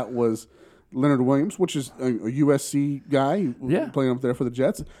out of that was Leonard Williams, which is a USC guy playing up there for the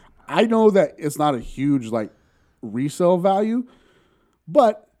Jets. I know that it's not a huge resale value,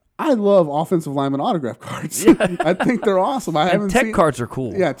 but I love offensive lineman autograph cards. Yeah. I think they're awesome. Tech cards are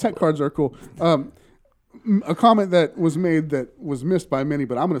cool. Yeah, Tech cards are cool. A comment that was made that was missed by many,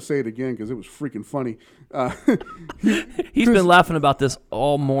 but I'm going to say it again because it was freaking funny. He's been laughing about this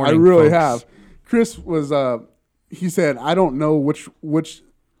all morning. I really folks. have. Chris was. He said, "I don't know which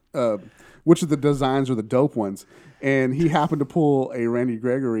of the designs are the dope ones," and he happened to pull a Randy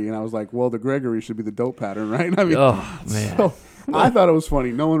Gregory, and I was like, "Well, the Gregory should be the dope pattern, right?" I mean, oh man. So I thought it was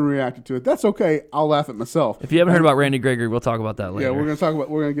funny. No one reacted to it. That's okay. I'll laugh at myself. If you haven't heard about Randy Gregory, we'll talk about that later. Yeah, we're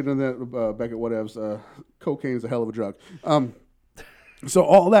gonna get into that back at whatevs. Cocaine is a hell of a drug. So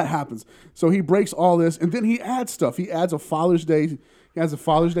all that happens. So he breaks all this, and then he adds stuff. He adds a Father's Day. He has a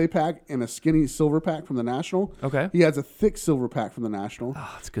Father's Day pack and a skinny silver pack from the National. Okay. He has a thick silver pack from the National.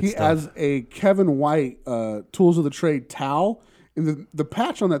 Oh, that's good stuff. He adds a Kevin White Tools of the Trade towel. And the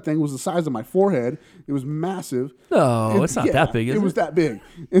patch on that thing was the size of my forehead. It was massive. No, it's not that big, is it? It was that big.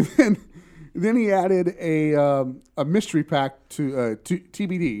 And then he added a mystery pack to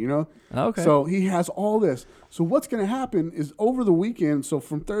TBD, Okay. So he has all this. So what's going to happen is over the weekend, so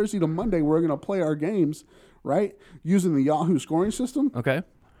from Thursday to Monday, we're going to play our games, right, using the Yahoo scoring system. Okay.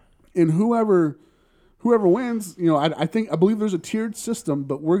 And whoever wins, I believe there's a tiered system,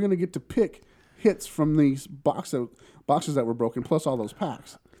 but we're going to get to pick hits from these boxes that were broken, plus all those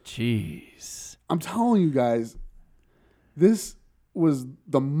packs. Jeez. I'm telling you guys, this was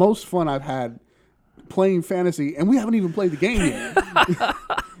the most fun I've had playing fantasy, and we haven't even played the game yet.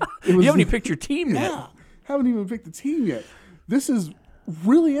 You haven't even picked your team yet. Yeah, haven't even picked the team yet. This is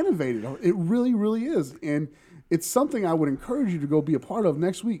really innovative. It really, really is. And it's something I would encourage you to go be a part of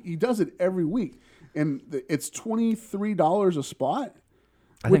next week. He does it every week, and it's $23 a spot.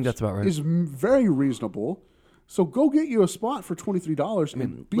 I think that's about right. Is very reasonable. So go get you a spot for $23. I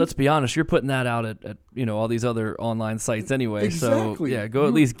mean, let's be honest, you're putting that out at all these other online sites anyway. Exactly. So yeah, go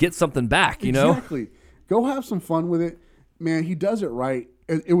at least get something back. You know, exactly. Go have some fun with it, man. He does it right.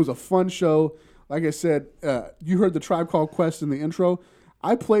 It was a fun show. Like I said, you heard the Tribe Called Quest in the intro.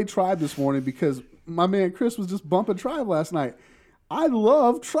 I played Tribe this morning because my man Chris was just bumping Tribe last night. I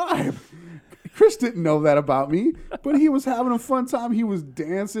love Tribe. Chris didn't know that about me, but he was having a fun time. He was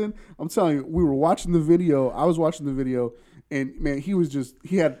dancing. I'm telling you, we were watching the video. I was watching the video, and man, he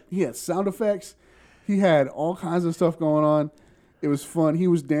had sound effects. He had all kinds of stuff going on. It was fun. He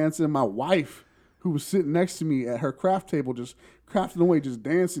was dancing. My wife, who was sitting next to me at her craft table, just crafting away, just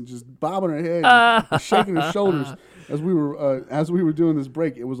dancing, just bobbing her head, and shaking her shoulders as we were doing this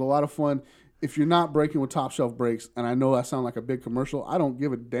break. It was a lot of fun. If you're not breaking with Top Shelf Breaks, and I know I sound like a big commercial, I don't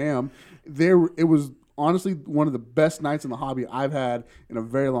give a damn. It was honestly one of the best nights in the hobby I've had in a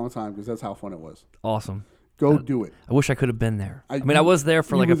very long time because that's how fun it was. Awesome. Go do it. I wish I could have been there. I was there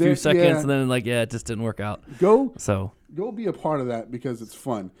for like a few seconds, and then it just didn't work out. Go be a part of that because it's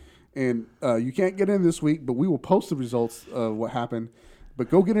fun. And you can't get in this week, but we will post the results of what happened. But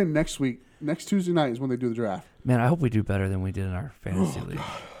go get in next week. Next Tuesday night is when they do the draft. Man, I hope we do better than we did in our fantasy league.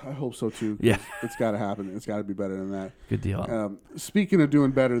 I hope so too. Yeah. It's got to happen. It's got to be better than that. Good deal. Speaking of doing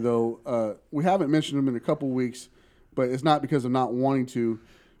better, though, we haven't mentioned them in a couple weeks, but it's not because of not wanting to.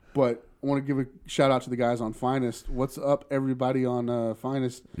 But I want to give a shout out to the guys on Finest. What's up, everybody on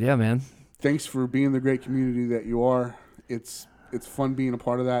Finest? Yeah, man. Thanks for being the great community that you are. It's fun being a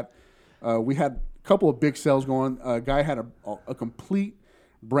part of that. We had a couple of big sales going. A guy had a complete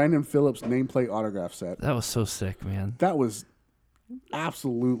Brandon Phillips nameplate autograph set. That was so sick, man. That was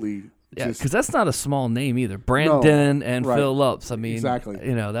absolutely because that's not a small name either. Brandon and right. Phillips. I mean, exactly.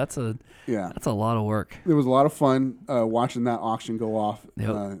 That's a lot of work. It was a lot of fun watching that auction go off.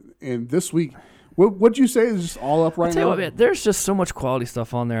 Yep. And this week, what'd you say is just all up right now? What, man, there's just so much quality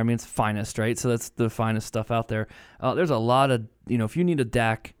stuff on there. I mean, it's Finest, right? So that's the finest stuff out there. There's a lot of if you need a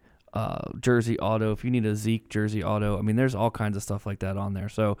Dak jersey auto, if you need a Zeke jersey auto, I mean, there's all kinds of stuff like that on there.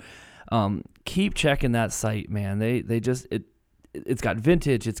 So keep checking that site, man. It's got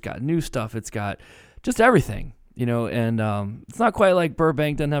vintage, it's got new stuff, it's got just everything, and it's not quite like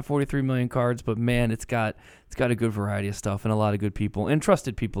Burbank doesn't have 43 million cards, but man, it's got a good variety of stuff and a lot of good people and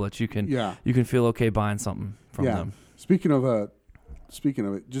trusted people that you can feel okay buying something from them. Speaking of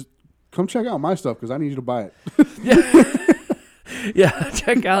it, just come check out my stuff because I need you to buy it. Yeah,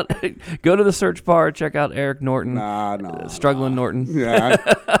 go to the search bar, check out Eric Norton. Struggling Norton. Yeah,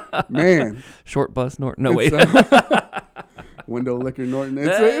 man. Short bus Norton. No, wait. Window liquor Norton.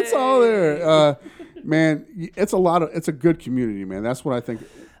 It's all there. Man, it's a good community, man. That's what I think.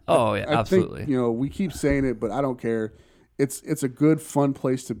 Oh, yeah, absolutely. Think, we keep saying it, but I don't care. It's a good, fun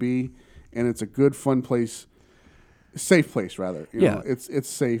place to be, and it's a good, fun place. Safe place, rather. It's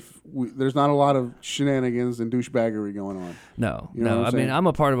safe. There's not a lot of shenanigans and douchebaggery going on. No. I mean, I'm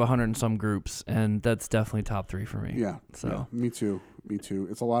a part of 100 and some groups, and that's definitely top 3 for me. Yeah. So me too.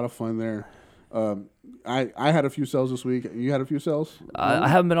 It's a lot of fun there. I had a few sales this week. You had a few sales? I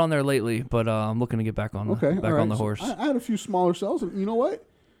haven't been on there lately, but I'm looking to get back on on the horse. I had a few smaller sales, and you know what?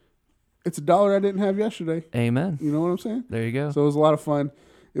 It's $1 I didn't have yesterday. Amen. You know what I'm saying? There you go. So it was a lot of fun.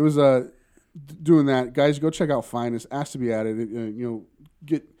 It was doing that, guys. Go check out Finest. Ask to be added.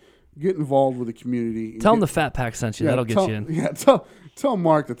 Get involved with the community. Tell them the Fat Pack sent you. That'll get you in. Yeah, tell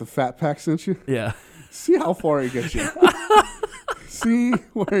Mark that the Fat Pack sent you. Yeah. See how far it gets you. See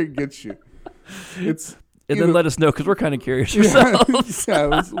where it gets you. Then let us know because we're kind of curious ourselves.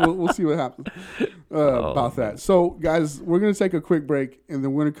 Yeah, we'll see what happens about that. So, guys, we're going to take a quick break, and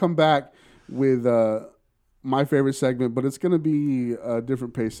then we're going to come back with my favorite segment, but it's going to be a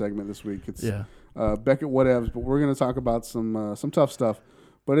different pace segment this week. It's Beckett Whatevs, but we're going to talk about some tough stuff.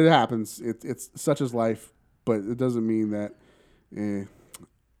 But it happens. It's such as life, but it doesn't mean that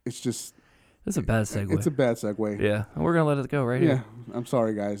it's just... It's a bad segue. It's a bad segue. Yeah, and we're going to let it go right here. Yeah, I'm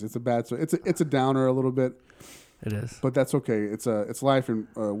sorry, guys. It's a bad... It's a downer a little bit. It is. But that's okay. It's life, and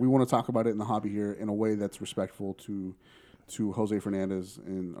we want to talk about it in the hobby here in a way that's respectful to Jose Fernandez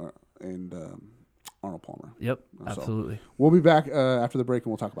and Arnold Palmer. Yep, absolutely. So we'll be back after the break,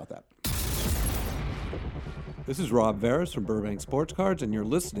 and we'll talk about that. This is Rob Veras from Burbank Sports Cards, and you're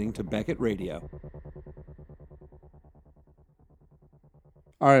listening to Beckett Radio.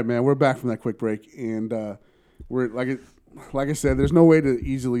 All right, man, we're back from that quick break, and we're like I said, there's no way to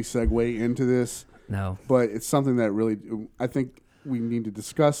easily segue into this. No, but it's something that really, I think we need to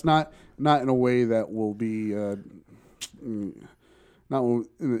discuss, not in a way that will be seen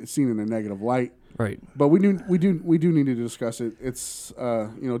in a negative light. Right. But we do need to discuss it. It's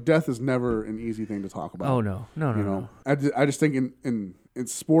death is never an easy thing to talk about. Oh no. I just think in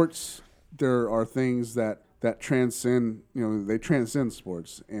sports there are things that transcend. They transcend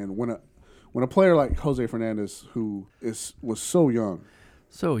sports. And when a player like Jose Fernandez, who was so young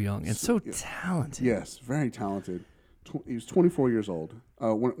and so talented. Yes, very talented. He was 24 years old.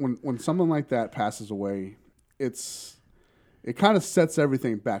 When someone like that passes away, it kind of sets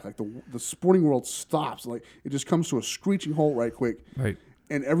everything back. Like the sporting world stops. Like it just comes to a screeching halt right quick. Right.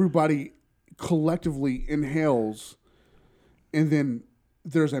 And everybody collectively inhales, and then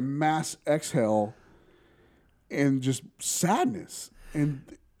there's a mass exhale and just sadness.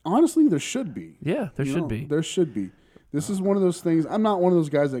 And honestly, there should be. Yeah, there should be. There should be. This is one of those things. I'm not one of those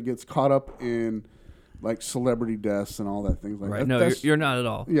guys that gets caught up in like celebrity deaths and all that things like right. that. No, you're not at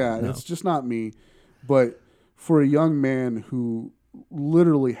all. Yeah, no. It's just not me. But for a young man who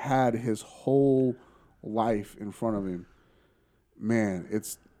literally had his whole life in front of him, man,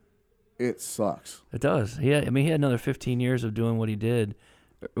 it sucks. It does. He had another 15 years of doing what he did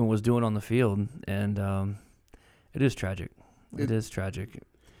and was doing on the field, and it is tragic. It is tragic.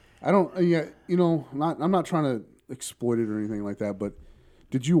 I'm not trying to exploit it or anything like that, but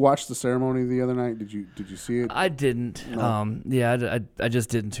did you watch the ceremony the other night? Did you see it? I didn't. No. I just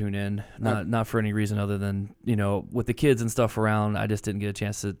didn't tune in. Not for any reason other than with the kids and stuff around. I just didn't get a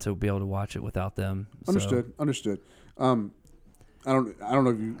chance to be able to watch it without them. Understood. I don't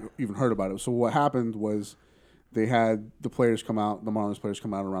know if you even heard about it. So what happened was they had the Marlins players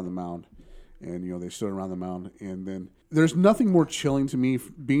come out around the mound, and they stood around the mound, and then there's nothing more chilling to me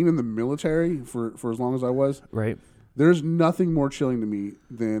being in the military for as long as I was. Right. There's nothing more chilling to me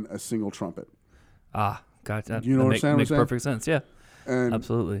than a single trumpet. Gotcha. You know what I'm makes saying? Perfect sense. Yeah, and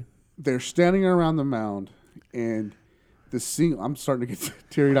absolutely. They're standing around the mound, and I'm starting to get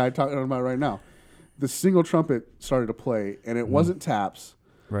teary-eyed talking about it right now. The single trumpet started to play, and it wasn't taps.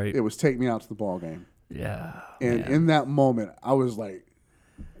 Right. It was "Take Me Out to the Ball Game." Yeah. And in that moment, I was like,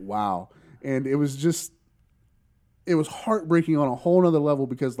 wow. And it was heartbreaking on a whole nother level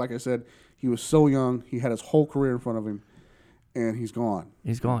because, like I said, he was so young. He had his whole career in front of him, and he's gone.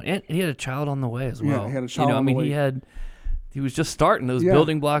 He's gone. And he had a child on the way as well. Yeah, he had a child on the way. He was just starting those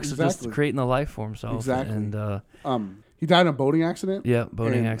building blocks of just exactly. creating the life for himself. Exactly. And he died in a boating accident. Yeah,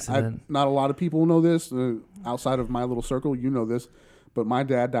 boating accident. Not a lot of people know this outside of my little circle. You know this, but my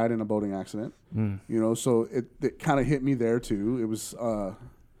dad died in a boating accident. So it kind of hit me there too. It was,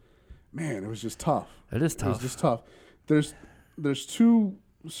 it was just tough. It is tough. It was just tough. There's two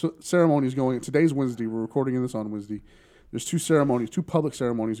ceremonies going. Today's Wednesday. We're recording this on Wednesday. There's two public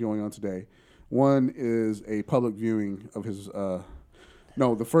ceremonies going on today. One is a public viewing of his. The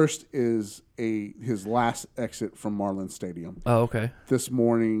first is his last exit from Marlins Stadium. Oh, okay. This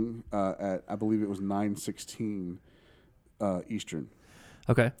morning at I believe it was 9:16 Eastern.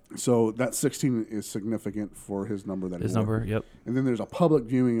 Okay. So that 16 is significant for his number. His number. Yep. And then there's a public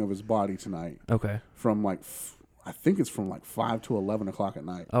viewing of his body tonight. Okay. From I think it's from 5 to 11 o'clock at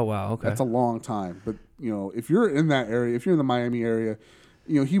night. Oh wow. Okay. That's a long time. But if you're in that area, if you're in the Miami area,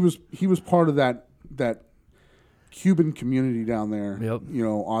 he was part of that Cuban community down there. Yep.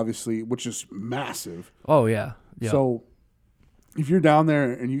 Obviously, which is massive. Oh yeah. Yep. So if you're down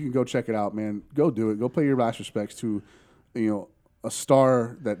there and you can go check it out, man, go do it. Go pay your last respects to, a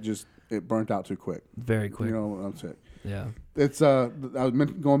star that just it burnt out too quick. Very quick. You know what I'm saying? Yeah. It's I was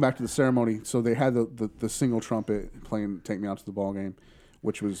going back to the ceremony. So they had the single trumpet playing "Take Me Out to the Ball Game,"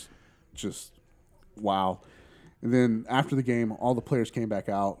 which was just wow. And then after the game, all the players came back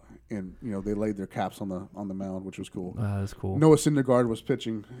out and they laid their caps on the mound, which was cool. That's cool. Noah Syndergaard was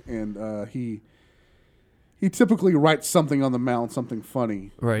pitching, and he typically writes something on the mound, something funny,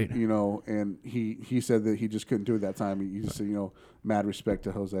 right? And he said that he just couldn't do it that time. He just said, mad respect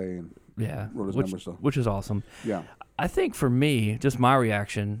to Jose, and wrote his number. So which is awesome. Yeah, I think for me, just my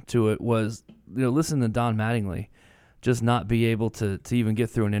reaction to it was listen to Don Mattingly, just not be able to even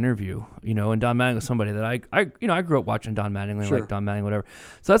get through an interview, and Don Mattingly was somebody that I grew up watching Don Mattingly, sure. like Don Mattingly, whatever.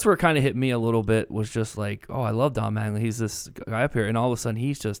 So that's where it kind of hit me a little bit, was just like, oh, I love Don Mattingly. He's this guy up here, and all of a sudden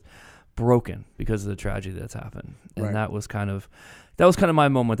he's just broken because of the tragedy that's happened. And right. that was kind of my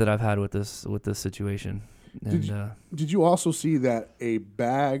moment that I've had with this situation. And, did you also see that a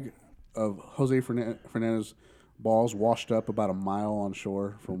bag of Jose Fernandez balls washed up about a mile on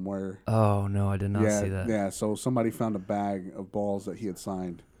shore from where? Oh no, I did not see that. Yeah, so somebody found a bag of balls that he had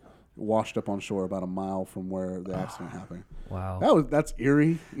signed, washed up on shore about a mile from where the accident happened. Wow, that's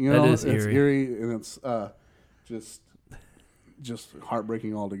eerie. That is it's eerie, and it's just just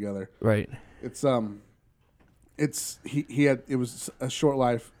heartbreaking altogether. Right. It was a short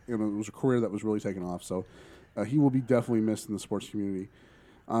life. It was a career that was really taking off. So he will be definitely missed in the sports community.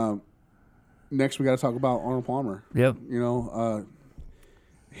 Next, we got to talk about Arnold Palmer. Yep.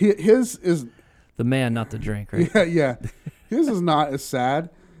 His is the man, not the drink, right? yeah. His is not as sad.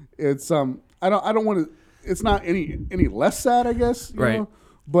 It's I don't want to. It's not any less sad, I guess. You Right. know?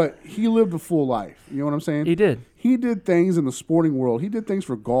 But he lived a full life. You know what I'm saying? He did. He did things in the sporting world. He did things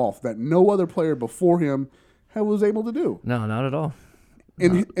for golf that no other player before him was able to do. No, not at all.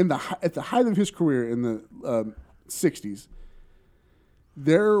 At the height of his career in the 60s,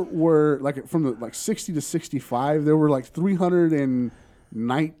 there were from the 60 to 65, there were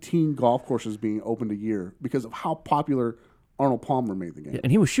 319 golf courses being opened a year because of how popular Arnold Palmer made the game. Yeah,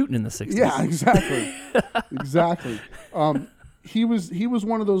 and he was shooting in the 60s. Yeah, exactly. Exactly. He was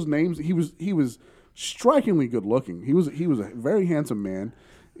one of those names. He was strikingly good looking. He was a very handsome man.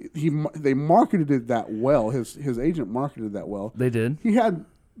 They marketed it that well. His agent marketed it that well. They did. He had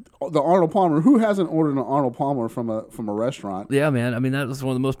the Arnold Palmer. Who hasn't ordered an Arnold Palmer from a restaurant? Yeah, man. I mean, that was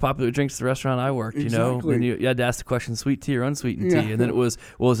one of the most popular drinks at the restaurant I worked. Exactly. And you had to ask the question: sweet tea or unsweetened Yeah. tea? And then it was,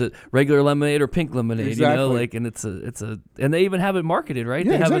 what was it, regular lemonade or pink lemonade? Exactly. And it's a, and they even have it marketed, right?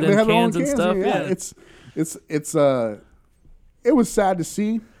 Yeah, they have exactly. it in They have cans it on and stuff. Yeah. It was sad to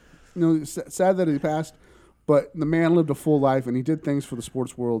see. It's sad that he passed, but the man lived a full life and he did things for the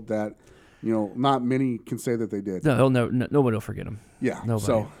sports world that, not many can say that they did. No, he'll never. Nobody will forget him. Yeah. Nobody.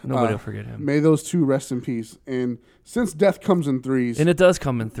 So Nobody will forget him. May those two rest in peace. And since death comes in threes, And it does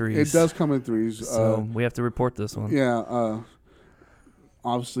come in threes. it does come in threes. So we have to report this one. Yeah.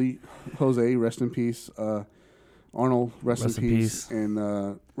 Obviously, Jose, rest in peace. Arnold, rest in peace.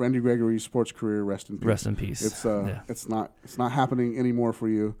 And Randy Gregory's sports career, rest in peace. Rest in peace. It's not happening anymore for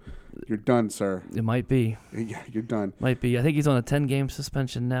you. You're done, sir. It might be. Yeah, you're done. Might be. I think he's on a 10-game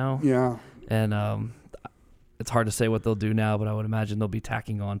suspension now. Yeah. And it's hard to say what they'll do now, but I would imagine they'll be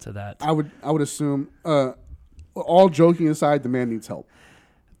tacking on to that. I would assume. All joking aside, the man needs help.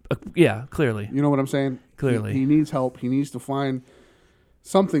 Yeah, clearly. You know what I'm saying? Clearly. he needs help. He needs to find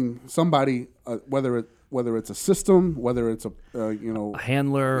somebody, whether it's a system, whether it's a A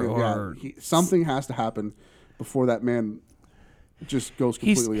handler or something has to happen before that man just goes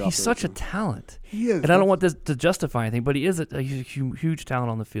completely off. He's such a talent. He is. And I don't want this to justify anything, but he's a huge talent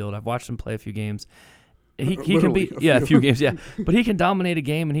on the field. I've watched him play a few games. He can be a few games, yeah. But he can dominate a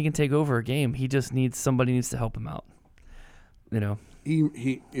game and he can take over a game. He just somebody needs to help him out.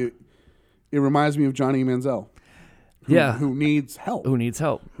 It reminds me of Johnny Manziel. Who needs help. Who needs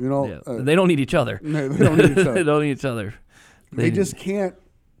help. Yeah. They don't need each other. They don't need each other. They don't need each other. They just can't,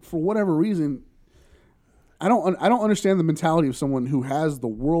 for whatever reason. I don't understand the mentality of someone who has the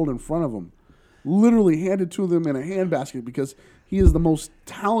world in front of them, literally handed to them in a handbasket because he is the most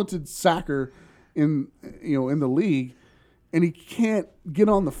talented sacker in the league, and he can't get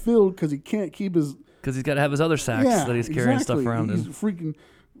on the field because he can't keep his. Because he's got to have his other sacks that he's carrying stuff around He's in. freaking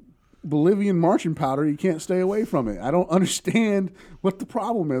Bolivian marching powder. You can't stay away from it. I don't understand what the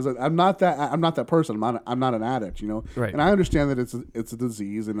problem is. I'm not that person. I'm not an addict, Right. And I understand that it's a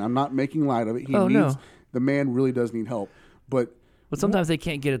disease, and I'm not making light of it. The man really does need help, but sometimes they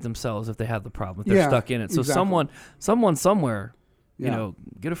can't get it themselves if they have the problem. If they're stuck in it. So exactly. someone somewhere, Yeah.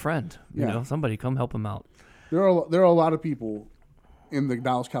 get a friend. Somebody come help him out. There are a lot of people in the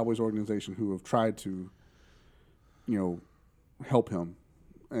Dallas Cowboys organization who have tried to, help him,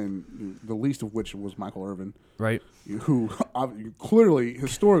 and the least of which was Michael Irvin, Right. who clearly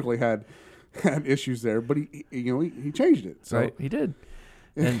historically had issues there, but he changed it. So Right. He did.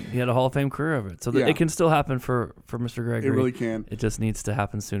 And he had a Hall of Fame career of it. So Yeah. it can still happen for Mr. Gregory. It really can. It just needs to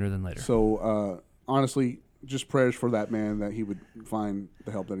happen sooner than later. So honestly, just prayers for that man that he would find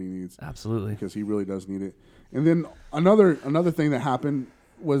the help that he needs, Absolutely. because he really does need it. And then another thing that happened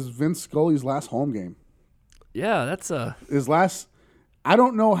was Vince Scully's last home game. Yeah, that's His last. I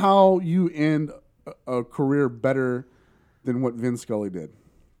don't know how you end a career better than what Vince Scully did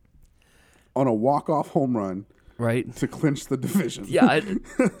on a walk-off home run right. to clinch the division. Yeah,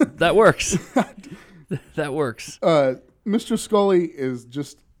 that works. That works. Mr. Scully is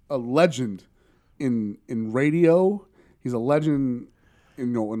just a legend in radio. He's a legend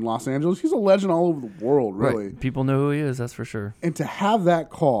in Los Angeles. He's a legend all over the world, really. Right. People know who he is, that's for sure. And to have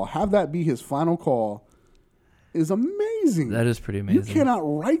that be his final call, is amazing. That is pretty amazing. You cannot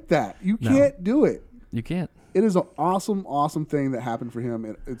write that. You can't do it. You can't. It is an awesome, awesome thing that happened for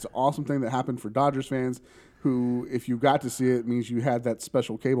him. It's an awesome thing that happened for Dodgers fans who, if you got to see it, means you had that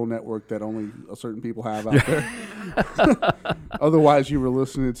special cable network that only certain people have out there. Otherwise, you were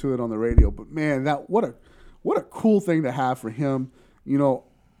listening to it on the radio. But man, what what a cool thing to have for him. You know,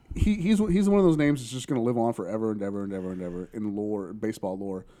 he's one of those names that's just going to live on forever and ever and ever and ever in lore, baseball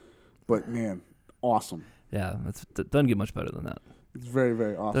lore. But man, awesome. Yeah, it doesn't get much better than that. It's very,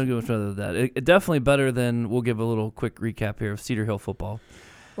 very awesome. Doesn't get much better than that. It definitely better than, we'll give a little quick recap here of Cedar Hill football.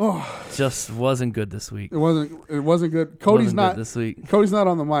 Oh, just wasn't good this week. It wasn't good. Cody's not this week. Cody's not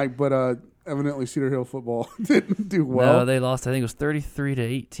on the mic, but evidently Cedar Hill football didn't do well. No, they lost. I think it was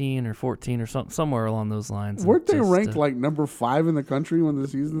 33-18 or 14 or somewhere along those lines. Weren't they ranked like number 5 in the country when the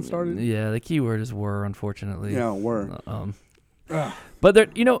season started? Yeah, the key word is were, unfortunately. Yeah, were. But they're,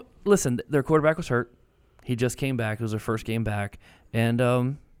 listen, their quarterback was hurt. He just came back. It was their first game back, and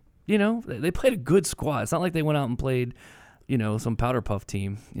they played a good squad. It's not like they went out and played, some powder puff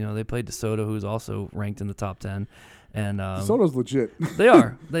team. They played DeSoto, who's also ranked in the top 10. And DeSoto's legit. They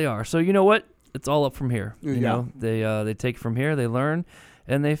are. So you know what? It's all up from here. You Yeah. know, they take it from here. They learn,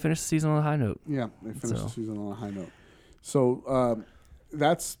 and they finish the season on a high note. Yeah, they finished the season on a high note. So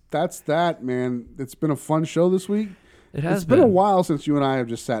that's that, man. It's been a fun show this week. It's been a while since you and I have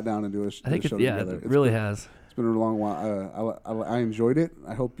just sat down and do a show together. It really has. It's been a long while. I enjoyed it.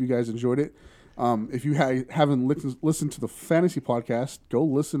 I hope you guys enjoyed it. If you haven't listened to the fantasy podcast, go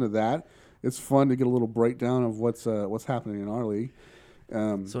listen to that. It's fun to get a little breakdown of what's happening in our league.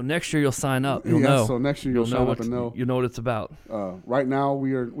 So next year you'll sign up. You'll know. So next year you'll sign up and know. You know what it's about. Right now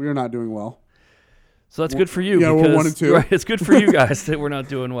we are not doing well. So that's good for you. Yeah, we're 1-2. Right, it's good for you guys that we're not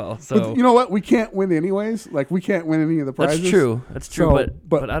doing well. So but you know what? We can't win anyways. Like we can't win any of the prizes. That's true. That's true. So,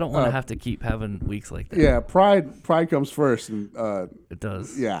 but I don't want to have to keep having weeks like that. Yeah, pride comes first, and it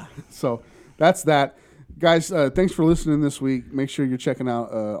does. Yeah. So that's that. Guys, thanks for listening this week. Make sure you're checking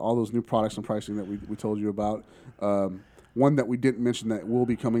out all those new products and pricing that we told you about. One that we didn't mention that will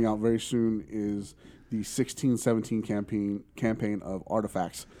be coming out very soon is the 16-17 campaign of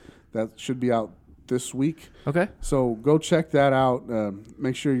Artifacts. That should be out this week. Okay. So go check that out.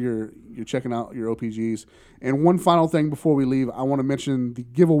 Make sure you're checking out your OPGs. And one final thing before we leave, I want to mention the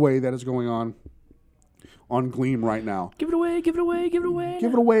giveaway that is going on Gleam right now. Give it away, give it away, give it away.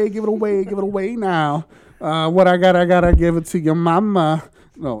 Give it away, give it away, give it away now. What I gotta give it to your mama.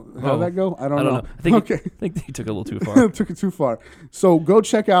 No, how'd that go? I don't know. I think okay. I think he took it a little too far. Took it too far. So go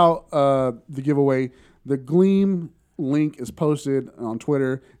check out the giveaway. The Gleam link is posted on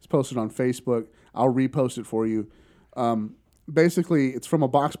Twitter. It's posted on Facebook. I'll repost it for you. Basically, it's from a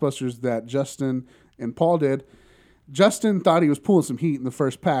Boxbusters that Justin and Paul did. Justin thought he was pulling some heat in the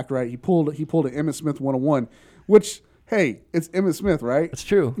first pack, right? He pulled an Emmitt Smith 101, which, hey, it's Emmitt Smith, right? It's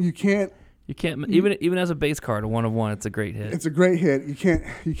true. You can't even as a base card, a 1-of-1, it's a great hit. It's a great hit. You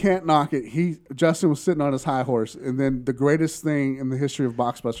can't knock it. Justin was sitting on his high horse, and then the greatest thing in the history of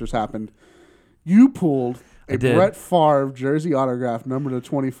Boxbusters happened. You pulled a Brett Favre jersey autograph number to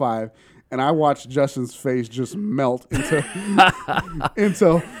 25. And I watched Justin's face just melt into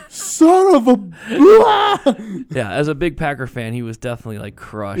son of a blah. Yeah, as a big Packer fan, he was definitely like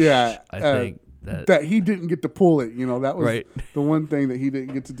crushed. Yeah, I think that he didn't get to pull it. That was right. The one thing that he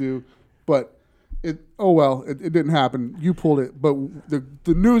didn't get to do. But it didn't happen. You pulled it. But the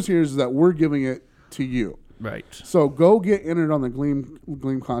news here is that we're giving it to you. Right. So go get entered on the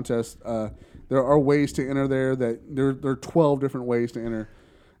Gleam contest. There are ways to enter there. There are 12 different ways to enter.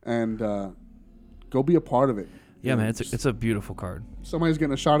 And go be a part of it. Yeah, man, it's a beautiful card. Somebody's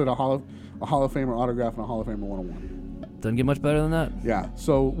getting a shot at a Hall of Famer autograph and a Hall of Famer 101. Doesn't get much better than that. Yeah,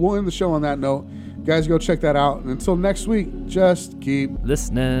 so we'll end the show on that note. Guys, go check that out. And until next week, just keep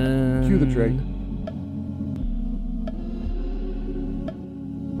listening. Cue the Drake.